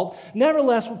salt.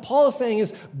 Nevertheless, what Paul is saying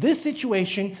is this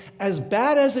situation, as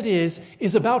bad as it is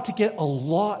about to get a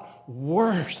lot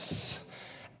worse.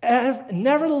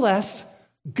 Nevertheless,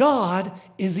 God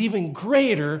is even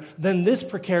greater than this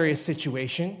precarious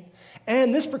situation.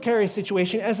 And this precarious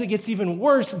situation, as it gets even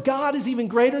worse, God is even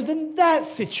greater than that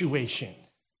situation.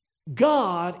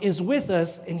 God is with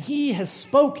us, and He has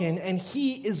spoken, and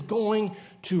He is going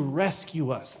to rescue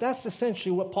us. That's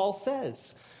essentially what Paul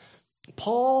says.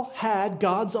 Paul had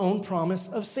God's own promise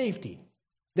of safety.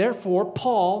 Therefore,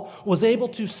 Paul was able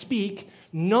to speak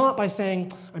not by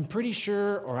saying, I'm pretty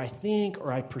sure, or I think,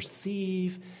 or I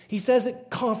perceive. He says it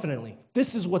confidently.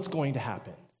 This is what's going to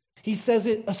happen. He says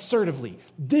it assertively.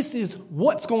 This is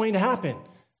what's going to happen.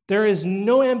 There is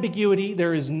no ambiguity.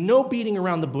 There is no beating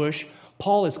around the bush.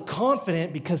 Paul is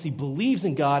confident because he believes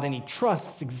in God and he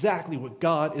trusts exactly what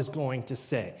God is going to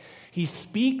say. He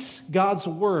speaks God's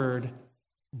word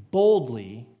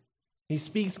boldly. He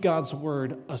speaks God's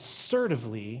word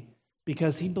assertively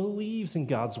because he believes in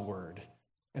God's word.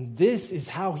 And this is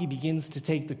how he begins to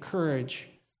take the courage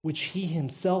which he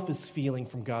himself is feeling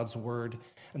from God's word.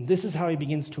 And this is how he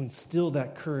begins to instill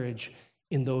that courage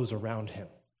in those around him.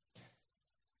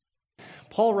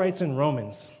 Paul writes in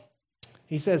Romans,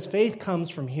 he says, faith comes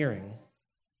from hearing,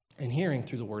 and hearing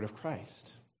through the word of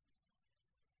Christ.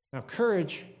 Now,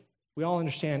 courage, we all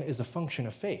understand, is a function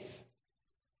of faith.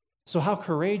 So how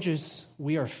courageous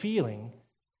we are feeling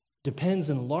depends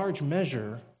in large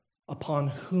measure upon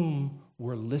whom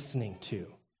we're listening to.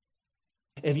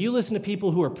 If you listen to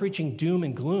people who are preaching doom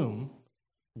and gloom,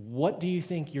 what do you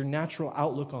think your natural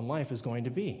outlook on life is going to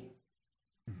be?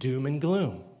 Doom and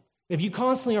gloom. If you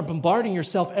constantly are bombarding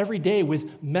yourself every day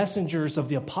with messengers of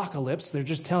the apocalypse, they're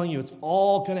just telling you it's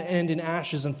all going to end in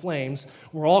ashes and flames,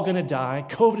 we're all going to die,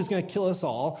 COVID is going to kill us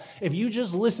all. If you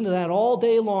just listen to that all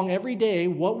day long, every day,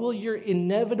 what will your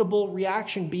inevitable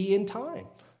reaction be in time?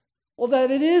 Well,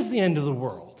 that it is the end of the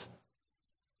world.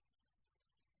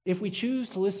 If we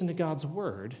choose to listen to God's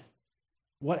word,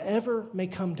 whatever may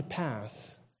come to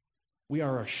pass, we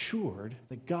are assured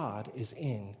that God is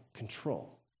in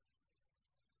control.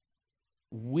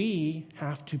 We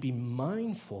have to be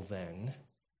mindful then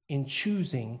in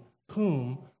choosing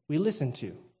whom we listen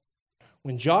to.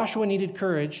 When Joshua needed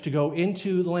courage to go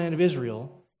into the land of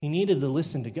Israel, he needed to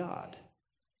listen to God.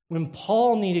 When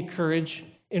Paul needed courage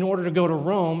in order to go to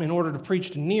Rome, in order to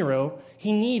preach to Nero,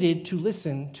 he needed to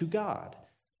listen to God.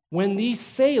 When these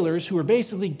sailors who were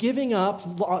basically giving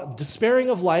up, despairing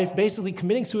of life, basically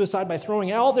committing suicide by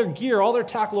throwing all their gear, all their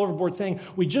tackle overboard, saying,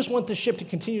 we just want the ship to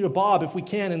continue to bob if we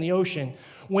can in the ocean,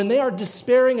 when they are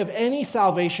despairing of any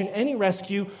salvation, any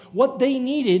rescue, what they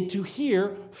needed to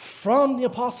hear from the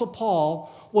Apostle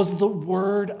Paul was the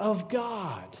Word of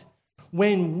God.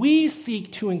 When we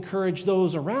seek to encourage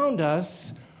those around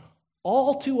us,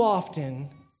 all too often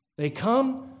they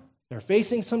come, they're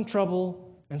facing some trouble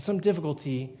and some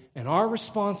difficulty, and our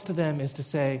response to them is to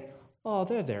say, oh,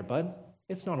 they're there, bud.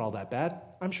 It's not all that bad.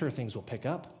 I'm sure things will pick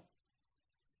up.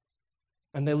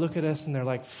 And they look at us and they're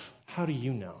like, how do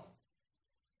you know?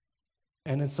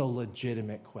 And it's a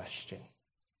legitimate question.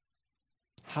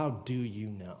 How do you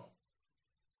know?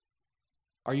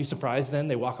 Are you surprised then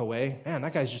they walk away? Man,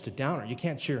 that guy's just a downer. You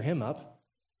can't cheer him up.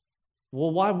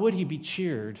 Well, why would he be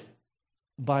cheered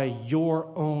by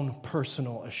your own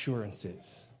personal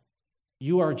assurances?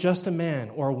 You are just a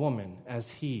man or a woman as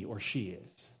he or she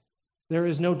is. There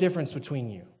is no difference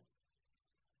between you.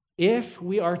 If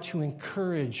we are to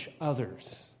encourage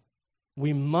others,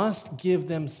 we must give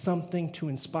them something to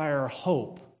inspire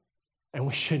hope, and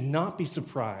we should not be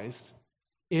surprised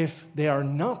if they are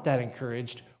not that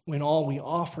encouraged when all we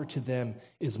offer to them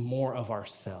is more of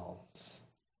ourselves.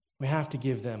 We have to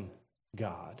give them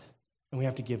God, and we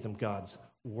have to give them God's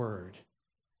word.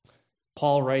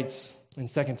 Paul writes in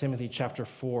 2 Timothy chapter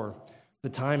 4, the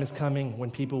time is coming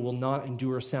when people will not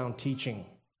endure sound teaching,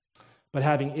 but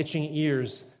having itching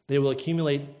ears, they will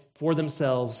accumulate for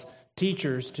themselves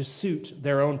teachers to suit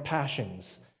their own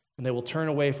passions, and they will turn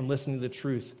away from listening to the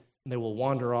truth, and they will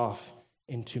wander off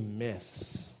into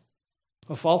myths.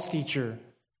 A false teacher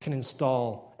can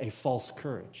install a false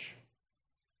courage.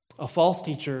 A false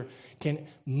teacher can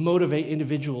motivate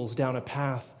individuals down a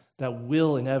path that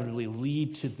will inevitably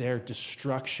lead to their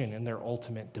destruction and their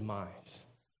ultimate demise.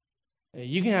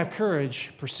 You can have courage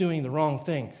pursuing the wrong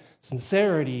thing.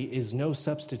 Sincerity is no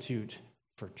substitute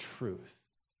for truth.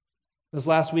 This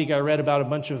last week, I read about a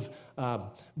bunch of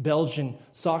Belgian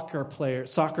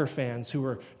soccer fans who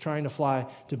were trying to fly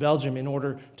to Belgium in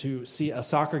order to see a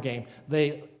soccer game.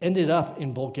 They ended up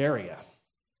in Bulgaria.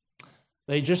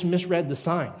 They just misread the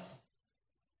sign,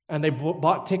 and they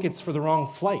bought tickets for the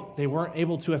wrong flight. They weren't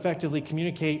able to effectively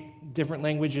communicate different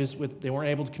languages. They weren't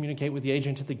able to communicate with the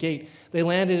agent at the gate. They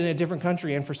landed in a different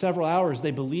country, and for several hours,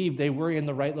 they believed they were in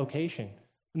the right location.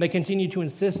 And they continued to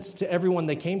insist to everyone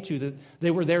they came to that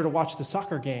they were there to watch the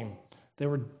soccer game. They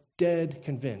were dead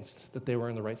convinced that they were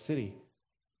in the right city.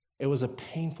 It was a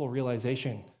painful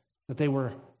realization that they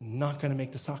were not going to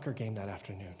make the soccer game that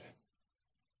afternoon.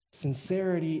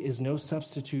 Sincerity is no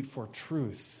substitute for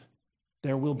truth.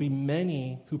 There will be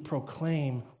many who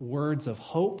proclaim words of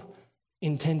hope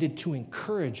intended to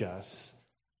encourage us,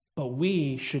 but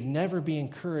we should never be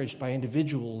encouraged by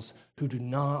individuals who do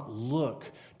not look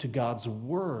to God's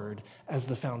word as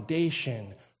the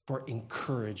foundation for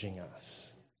encouraging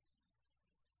us.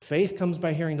 Faith comes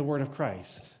by hearing the word of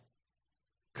Christ.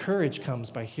 Courage comes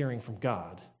by hearing from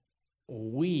God.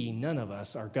 We, none of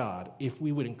us, are God. If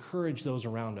we would encourage those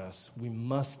around us, we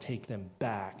must take them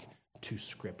back to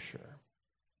Scripture.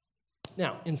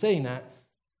 Now, in saying that,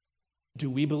 do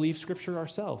we believe Scripture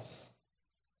ourselves?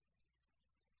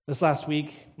 This last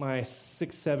week, my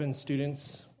 6-7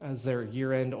 students, as their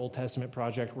year-end Old Testament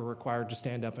project, were required to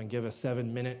stand up and give a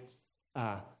 7-minute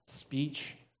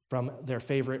speech from their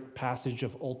favorite passage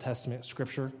of Old Testament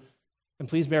Scripture. And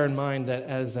please bear in mind that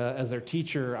as their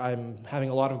teacher, I'm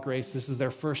having a lot of grace. This is their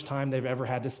first time they've ever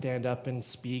had to stand up and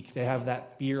speak. They have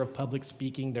that fear of public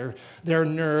speaking. Their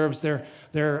nerves. They're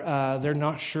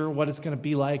not sure what it's going to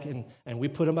be like. And we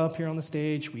put them up here on the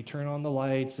stage. We turn on the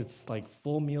lights. It's like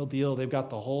full meal deal. They've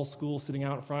got the whole school sitting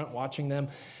out in front watching them.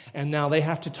 And now they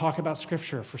have to talk about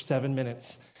Scripture for 7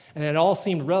 minutes. And it all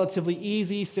seemed relatively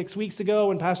easy 6 weeks ago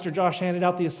when Pastor Josh handed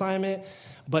out the assignment.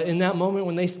 But in that moment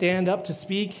when they stand up to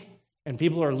speak, and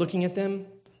people are looking at them,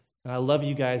 and I love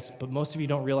you guys, but most of you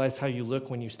don't realize how you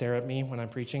look when you stare at me when I'm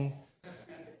preaching.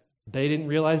 They didn't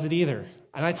realize it either.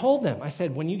 And I told them, I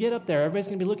said, when you get up there, everybody's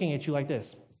going to be looking at you like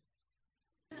this.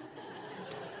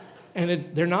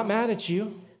 And they're not mad at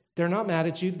you. They're not mad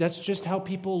at you. That's just how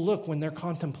people look when they're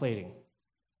contemplating.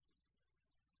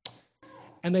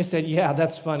 And they said, yeah,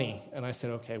 that's funny. And I said,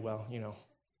 okay, well,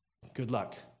 good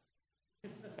luck.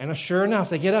 And sure enough,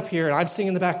 they get up here, and I'm sitting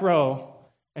in the back row.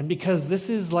 And because this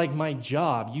is like my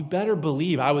job, you better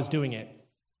believe I was doing it.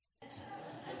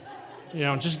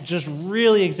 Just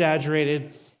really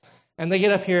exaggerated. And they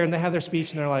get up here and they have their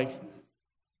speech and they're like,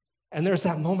 and there's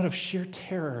that moment of sheer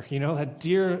terror, that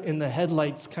deer in the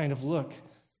headlights kind of look.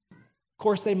 Of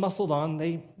course, they muscled on.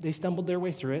 They stumbled their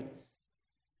way through it.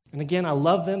 And again, I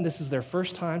love them. This is their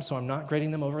first time, so I'm not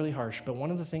grading them overly harsh. But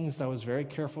one of the things that I was very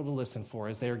careful to listen for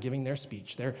as they are giving their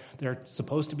speech, they're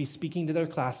supposed to be speaking to their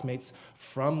classmates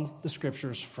from the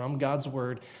Scriptures, from God's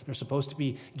Word. They're supposed to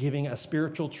be giving a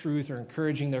spiritual truth or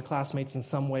encouraging their classmates in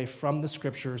some way from the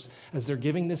Scriptures. As they're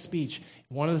giving this speech,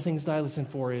 one of the things that I listen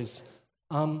for is,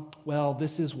 well,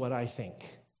 this is what I think.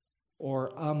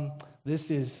 Or,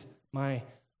 this is my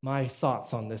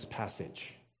thoughts on this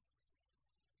passage.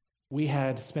 We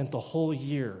had spent the whole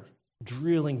year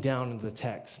drilling down into the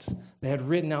text. They had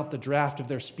written out the draft of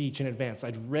their speech in advance.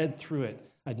 I'd read through it.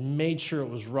 I'd made sure it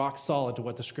was rock solid to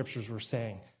what the Scriptures were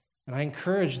saying. And I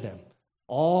encouraged them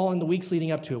all in the weeks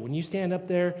leading up to it. When you stand up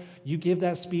there, you give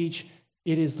that speech.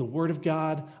 It is the Word of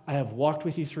God. I have walked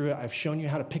with you through it. I've shown you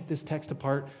how to pick this text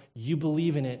apart. You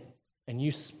believe in it, and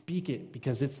you speak it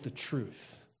because it's the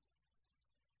truth.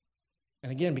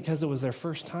 And again, because it was their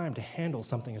first time to handle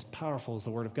something as powerful as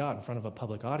the Word of God in front of a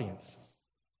public audience,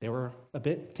 they were a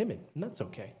bit timid, and that's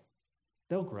okay.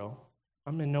 They'll grow.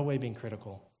 I'm in no way being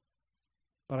critical.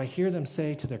 But I hear them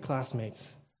say to their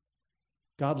classmates,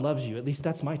 God loves you. At least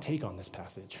that's my take on this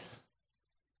passage.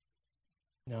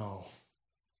 No.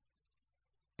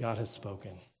 God has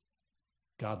spoken.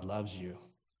 God loves you.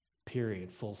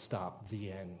 Period. Full stop.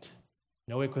 The end.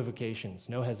 No equivocations,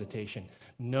 no hesitation,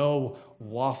 no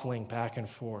waffling back and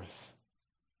forth.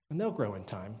 And they'll grow in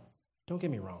time. Don't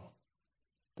get me wrong.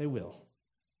 They will.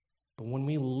 But when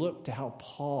we look to how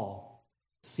Paul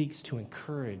seeks to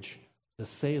encourage the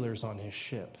sailors on his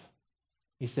ship,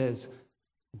 he says,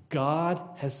 God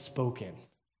has spoken.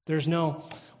 There's no,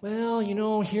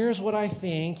 well, here's what I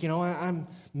think.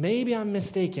 Maybe I'm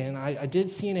mistaken. I did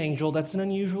see an angel. That's an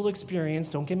unusual experience.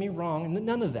 Don't get me wrong. And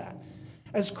none of that.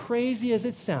 As crazy as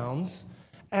it sounds,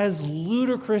 as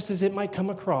ludicrous as it might come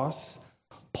across,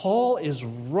 Paul is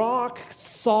rock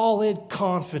solid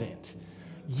confident.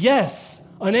 Yes,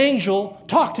 an angel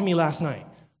talked to me last night.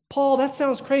 Paul, that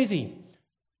sounds crazy.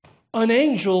 An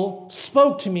angel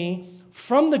spoke to me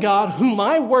from the God whom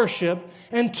I worship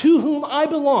and to whom I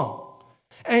belong.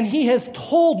 And he has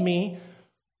told me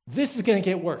this is going to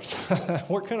get worse.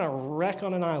 We're going to wreck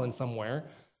on an island somewhere.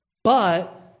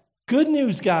 But good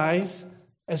news, guys,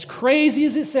 as crazy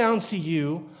as it sounds to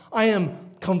you, I am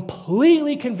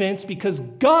completely convinced because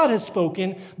God has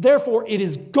spoken, therefore it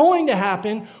is going to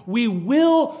happen. We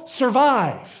will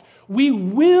survive. We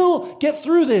will get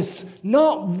through this.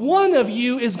 Not one of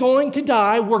you is going to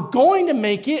die. We're going to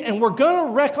make it, and we're going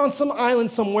to wreck on some island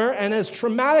somewhere, and as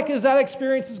traumatic as that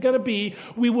experience is going to be,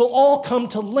 we will all come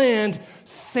to land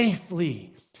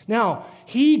safely. Now,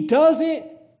 he doesn't,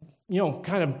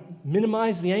 kind of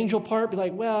minimize the angel part, be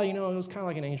like, well, it was kind of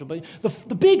like an angel. But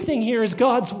the big thing here is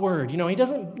God's word. He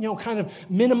doesn't, kind of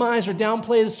minimize or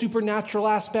downplay the supernatural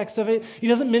aspects of it. He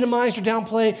doesn't minimize or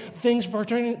downplay things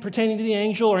pertaining to the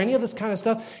angel or any of this kind of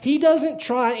stuff. He doesn't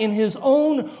try in his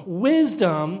own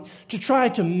wisdom to try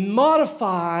to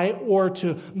modify or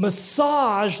to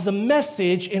massage the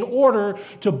message in order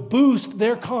to boost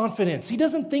their confidence. He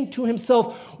doesn't think to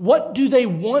himself, what do they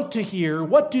want to hear?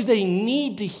 What do they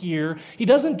need to hear? He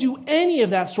doesn't do any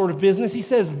of that sort of business. He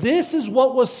says, this is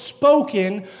what was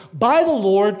spoken by the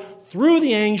Lord through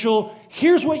the angel.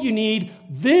 Here's what you need.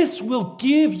 This will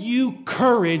give you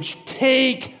courage.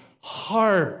 Take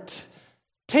heart.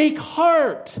 Take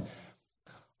heart.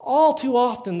 All too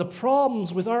often, the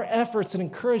problems with our efforts and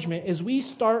encouragement is we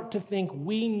start to think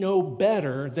we know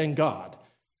better than God.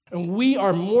 And we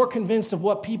are more convinced of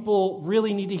what people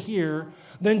really need to hear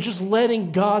than just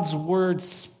letting God's word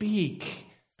speak.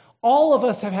 All of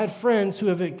us have had friends who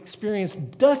have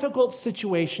experienced difficult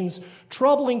situations,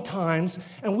 troubling times,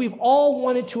 and we've all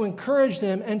wanted to encourage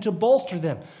them and to bolster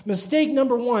them. Mistake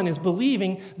number one is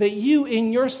believing that you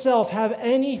in yourself have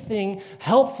anything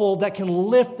helpful that can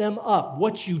lift them up.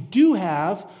 What you do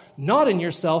have, not in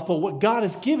yourself, but what God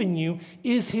has given you,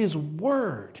 is His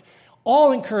Word.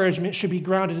 All encouragement should be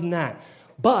grounded in that.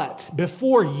 But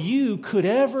before you could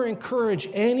ever encourage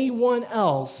anyone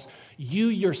else, you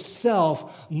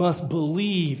yourself must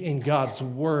believe in God's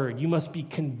word. You must be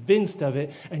convinced of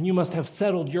it, and you must have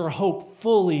settled your hope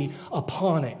fully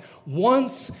upon it.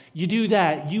 Once you do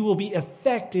that, you will be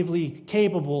effectively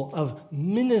capable of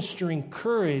ministering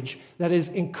courage that is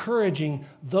encouraging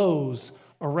those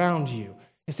around you.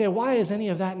 You say, why is any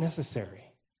of that necessary?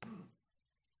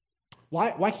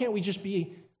 Why can't we just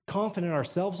be confident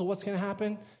ourselves of what's going to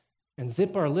happen and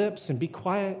zip our lips and be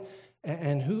quiet?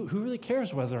 And who really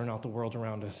cares whether or not the world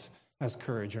around us has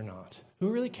courage or not? Who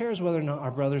really cares whether or not our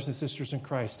brothers and sisters in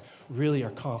Christ really are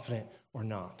confident or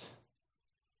not?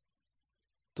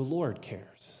 The Lord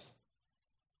cares.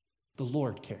 The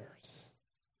Lord cares.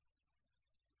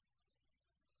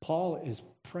 Paul is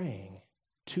praying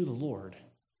to the Lord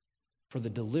for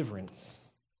the deliverance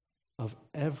of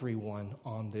everyone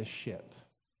on this ship.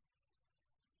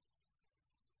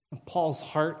 And Paul's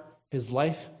heart, his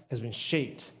life, has been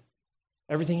shaped.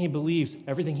 Everything he believes,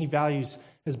 everything he values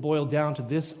has boiled down to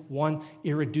this one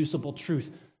irreducible truth,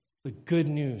 the good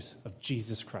news of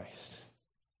Jesus Christ.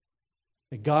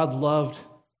 That God loved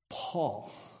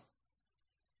Paul,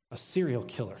 a serial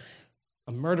killer,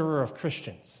 a murderer of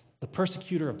Christians, the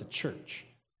persecutor of the church.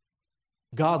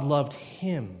 God loved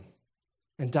him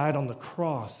and died on the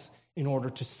cross in order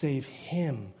to save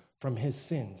him from his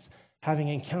sins. Having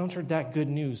encountered that good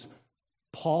news,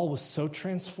 Paul was so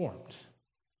transformed,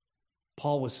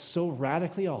 Paul was so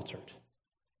radically altered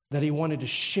that he wanted to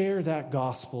share that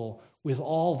gospel with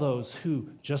all those who,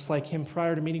 just like him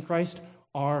prior to meeting Christ,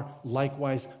 are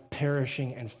likewise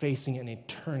perishing and facing an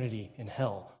eternity in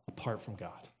hell apart from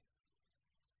God.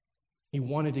 He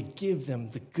wanted to give them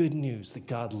the good news that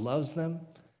God loves them,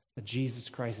 that Jesus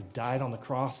Christ died on the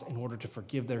cross in order to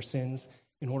forgive their sins,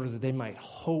 in order that they might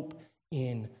hope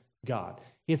in God.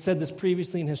 He had said this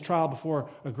previously in his trial before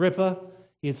Agrippa.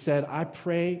 He had said, I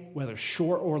pray, whether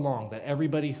short or long, that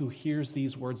everybody who hears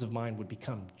these words of mine would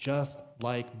become just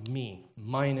like me,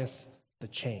 minus the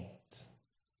chains.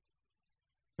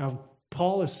 Now,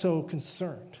 Paul is so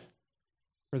concerned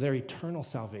for their eternal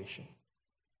salvation.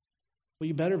 Well,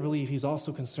 you better believe he's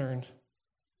also concerned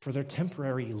for their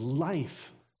temporary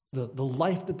life, the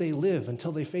life that they live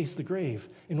until they face the grave,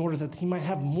 in order that he might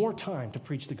have more time to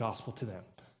preach the gospel to them.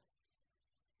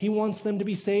 He wants them to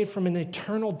be saved from an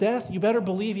eternal death. You better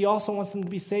believe he also wants them to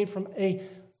be saved from a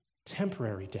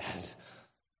temporary death.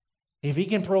 If he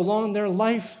can prolong their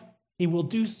life, he will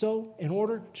do so in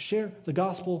order to share the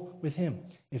gospel with him.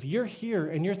 If you're here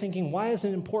and you're thinking, why is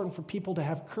it important for people to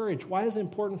have courage? Why is it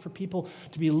important for people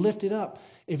to be lifted up?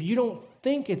 If you don't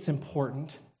think it's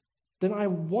important, then I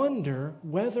wonder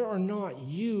whether or not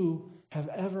you have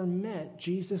ever met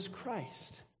Jesus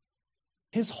Christ.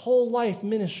 His whole life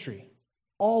ministry,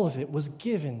 all of it was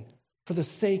given for the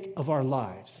sake of our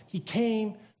lives. He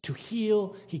came to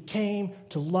heal, he came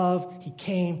to love, he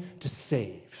came to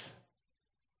save.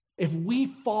 If we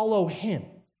follow him,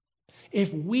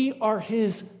 if we are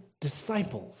his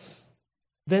disciples,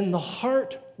 then the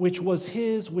heart which was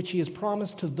his, which he has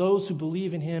promised to those who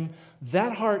believe in him,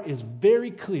 that heart is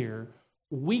very clear.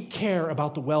 We care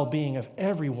about the well-being of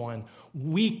everyone.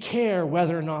 We care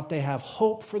whether or not they have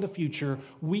hope for the future.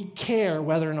 We care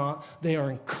whether or not they are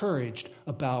encouraged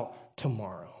about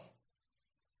tomorrow.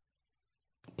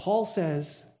 Paul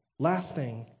says, last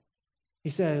thing,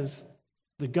 he says,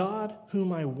 the God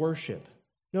whom I worship.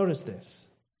 Notice this.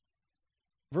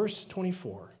 Verse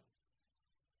 24.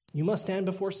 You must stand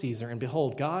before Caesar, and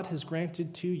behold, God has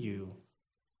granted to you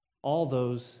all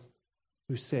those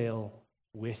who sail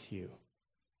with you.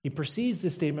 He precedes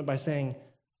this statement by saying,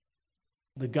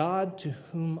 the God to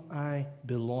whom I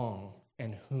belong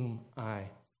and whom I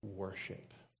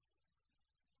worship.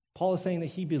 Paul is saying that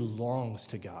he belongs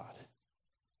to God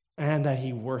and that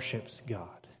he worships God.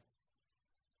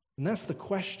 And that's the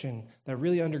question that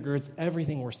really undergirds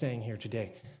everything we're saying here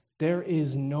today. There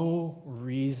is no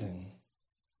reason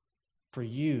for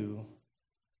you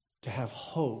to have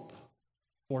hope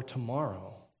for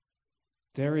tomorrow.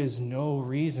 There is no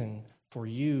reason for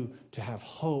you to have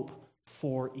hope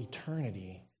for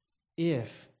eternity if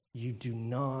you do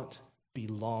not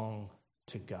belong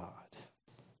to God.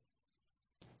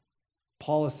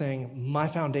 Paul is saying, my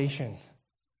foundation,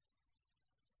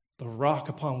 the rock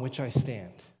upon which I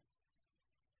stand,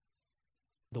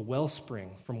 the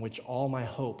wellspring from which all my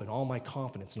hope and all my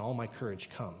confidence and all my courage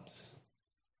comes,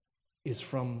 is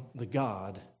from the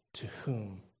God to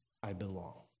whom I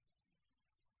belong.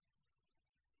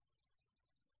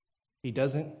 He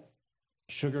doesn't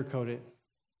sugarcoat it.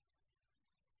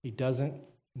 He doesn't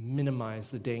minimize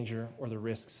the danger or the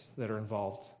risks that are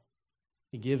involved.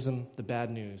 He gives them the bad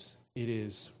news. It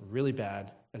is really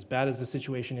bad. As bad as the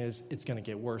situation is, it's going to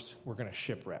get worse. We're going to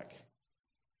shipwreck.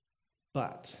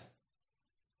 But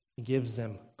he gives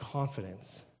them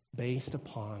confidence based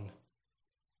upon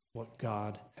what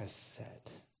God has said,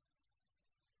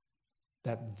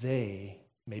 that they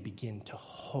may begin to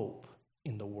hope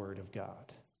in the Word of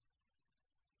God.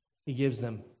 He gives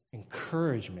them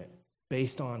encouragement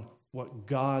based on what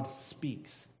God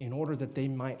speaks in order that they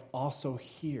might also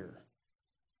hear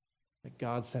that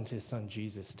God sent his son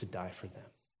Jesus to die for them.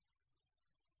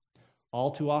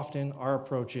 All too often, our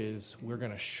approach is we're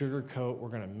going to sugarcoat, we're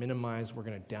going to minimize, we're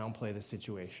going to downplay the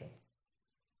situation.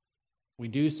 We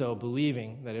do so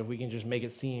believing that if we can just make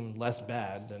it seem less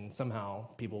bad, then somehow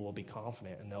people will be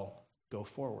confident and they'll go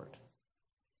forward.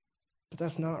 But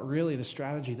that's not really the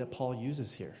strategy that Paul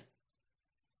uses here.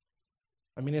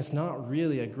 I mean, it's not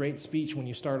really a great speech when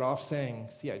you start off saying,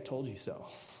 see, I told you so.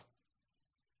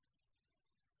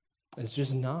 It's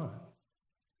just not.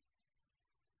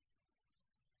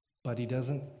 But he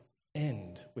doesn't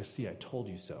end with, see, I told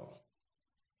you so.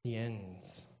 He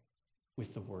ends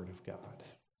with the Word of God.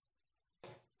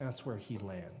 That's where he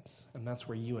lands, and that's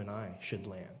where you and I should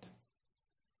land.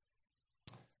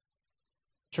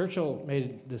 Churchill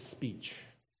made this speech,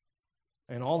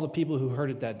 and all the people who heard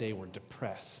it that day were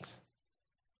depressed.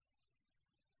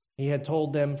 He had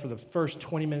told them for the first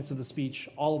 20 minutes of the speech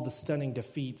all of the stunning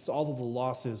defeats, all of the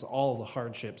losses, all of the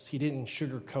hardships. He didn't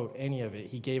sugarcoat any of it.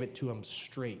 He gave it to them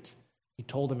straight. He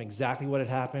told them exactly what had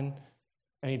happened,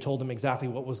 and he told them exactly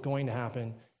what was going to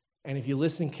happen. And if you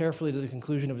listen carefully to the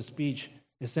conclusion of his speech,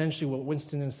 essentially what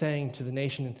Winston is saying to the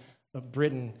nation of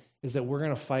Britain is that we're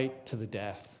going to fight to the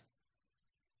death.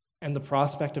 And the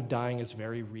prospect of dying is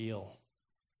very real.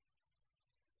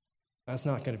 That's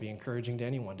not going to be encouraging to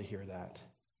anyone to hear that.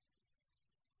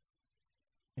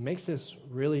 He makes this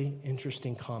really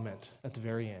interesting comment at the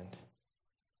very end.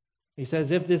 He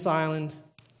says, if this island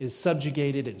is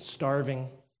subjugated and starving,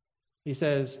 he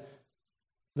says,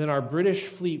 then our British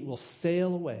fleet will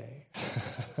sail away.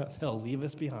 They'll leave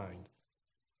us behind.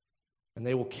 And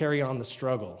they will carry on the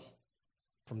struggle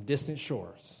from distant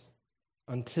shores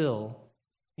until,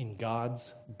 in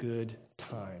God's good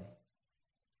time,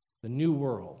 the new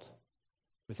world,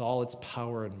 with all its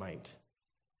power and might,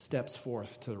 steps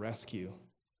forth to the rescue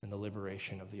and the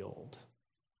liberation of the old.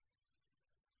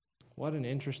 What an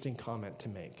interesting comment to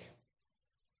make.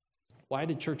 Why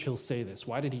did Churchill say this?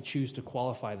 Why did he choose to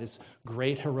qualify this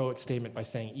great heroic statement by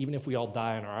saying, even if we all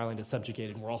die and our island is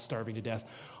subjugated and we're all starving to death,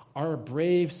 our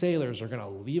brave sailors are going to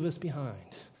leave us behind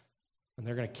and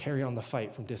they're going to carry on the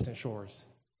fight from distant shores?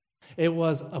 It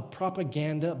was a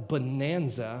propaganda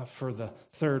bonanza for the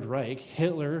Third Reich.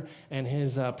 Hitler and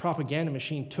his propaganda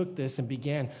machine took this and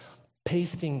began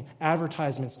pasting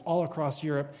advertisements all across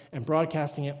Europe and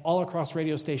broadcasting it all across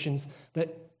radio stations,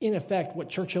 that in effect what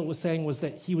Churchill was saying was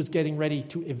that he was getting ready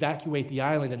to evacuate the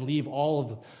island and leave all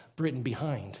of Britain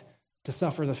behind to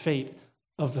suffer the fate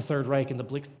of the Third Reich and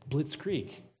the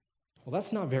Blitzkrieg. Well,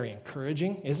 that's not very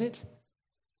encouraging, is it?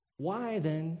 Why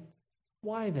then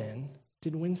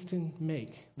did Winston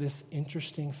make this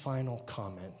interesting final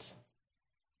comment?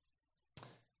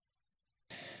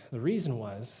 The reason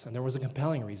was, and there was a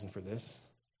compelling reason for this,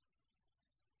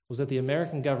 was that the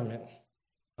American government,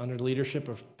 under the leadership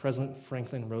of President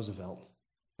Franklin Roosevelt,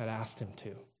 had asked him to.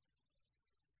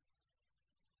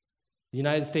 The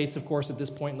United States, of course, at this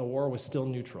point in the war was still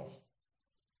neutral.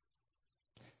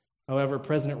 However,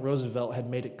 President Roosevelt had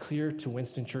made it clear to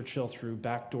Winston Churchill through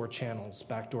backdoor channels,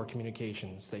 backdoor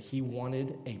communications, that he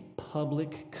wanted a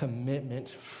public commitment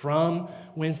from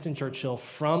Winston Churchill,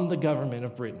 from the government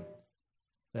of Britain,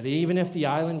 that even if the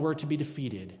island were to be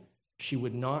defeated, she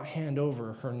would not hand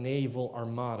over her naval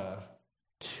armada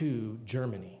to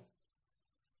Germany.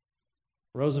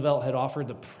 Roosevelt had offered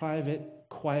the private,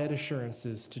 quiet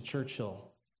assurances to Churchill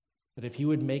that if he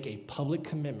would make a public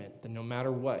commitment that no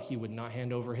matter what, he would not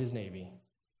hand over his navy,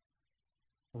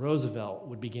 Roosevelt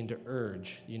would begin to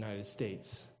urge the United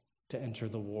States to enter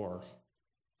the war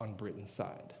on Britain's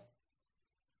side.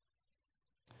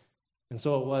 And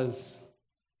so it was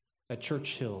that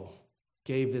Churchill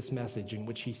gave this message in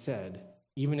which he said,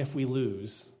 even if we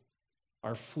lose,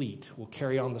 our fleet will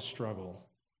carry on the struggle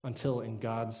until in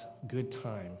God's good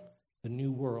time, the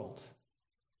new world,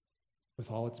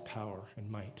 with all its power and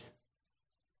might,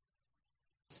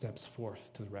 steps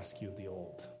forth to the rescue of the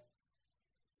old.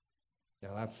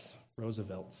 Now that's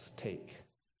Roosevelt's take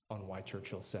on why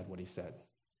Churchill said what he said.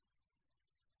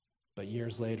 But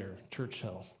years later,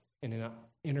 Churchill, in an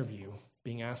interview,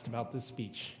 being asked about this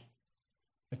speech,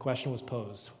 the question was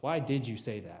posed, why did you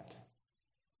say that?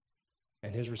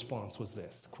 And his response was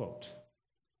this, quote,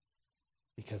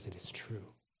 because it is true.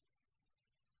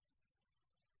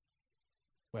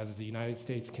 Whether the United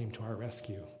States came to our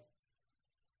rescue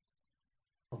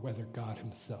or whether God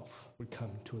himself would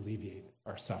come to alleviate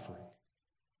our suffering,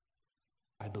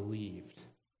 I believed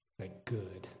that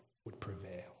good would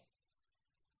prevail.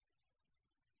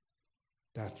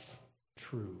 That's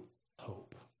true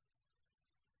hope.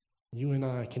 You and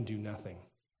I can do nothing.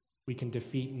 We can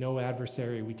defeat no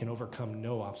adversary. We can overcome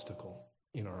no obstacle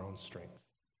in our own strength.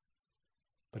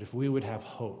 But if we would have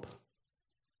hope,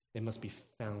 it must be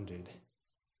founded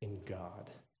in God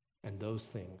and those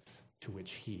things to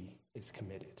which he is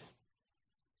committed.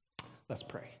 Let's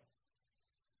pray.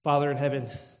 Father in heaven,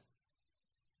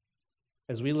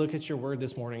 as we look at your word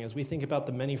this morning, as we think about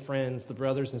the many friends, the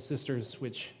brothers and sisters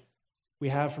which we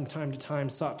have from time to time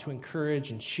sought to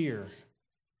encourage and cheer,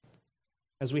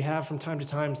 as we have from time to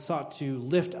time sought to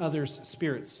lift others'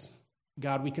 spirits,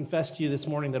 God, we confess to you this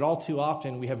morning that all too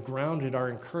often we have grounded our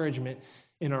encouragement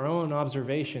in our own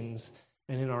observations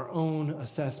and in our own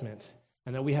assessment,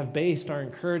 and that we have based our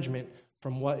encouragement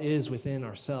from what is within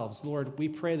ourselves. Lord, we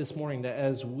pray this morning that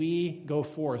as we go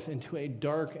forth into a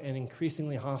dark and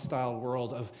increasingly hostile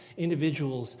world of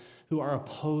individuals who are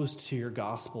opposed to your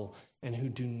gospel and who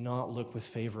do not look with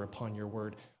favor upon your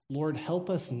word, Lord, help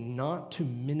us not to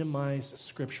minimize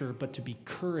Scripture, but to be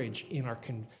courageous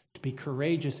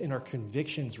in our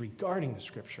convictions regarding the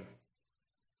Scripture.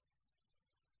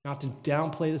 Not to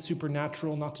downplay the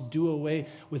supernatural, not to do away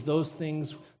with those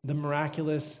things, the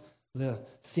miraculous, the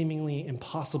seemingly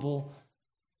impossible,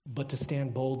 but to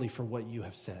stand boldly for what you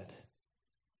have said.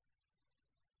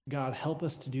 God, help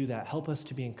us to do that. Help us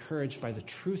to be encouraged by the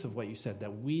truth of what you said,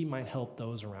 that we might help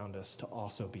those around us to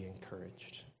also be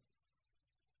encouraged.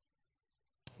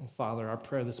 And Father, our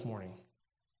prayer this morning,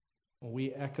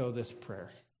 we echo this prayer.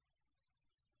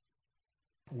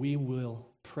 We will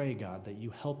pray, God, that you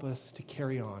help us to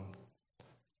carry on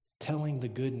telling the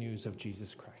good news of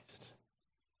Jesus Christ.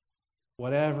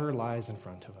 Whatever lies in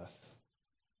front of us,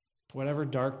 whatever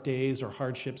dark days or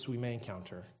hardships we may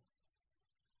encounter,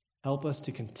 help us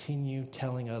to continue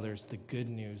telling others the good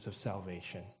news of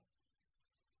salvation,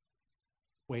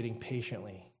 waiting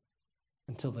patiently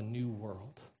until the new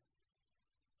world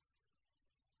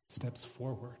steps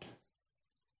forward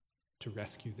to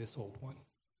rescue this old one.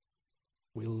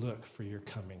 We look for your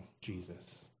coming,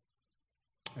 Jesus.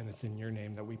 And it's in your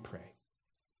name that we pray.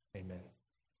 Amen.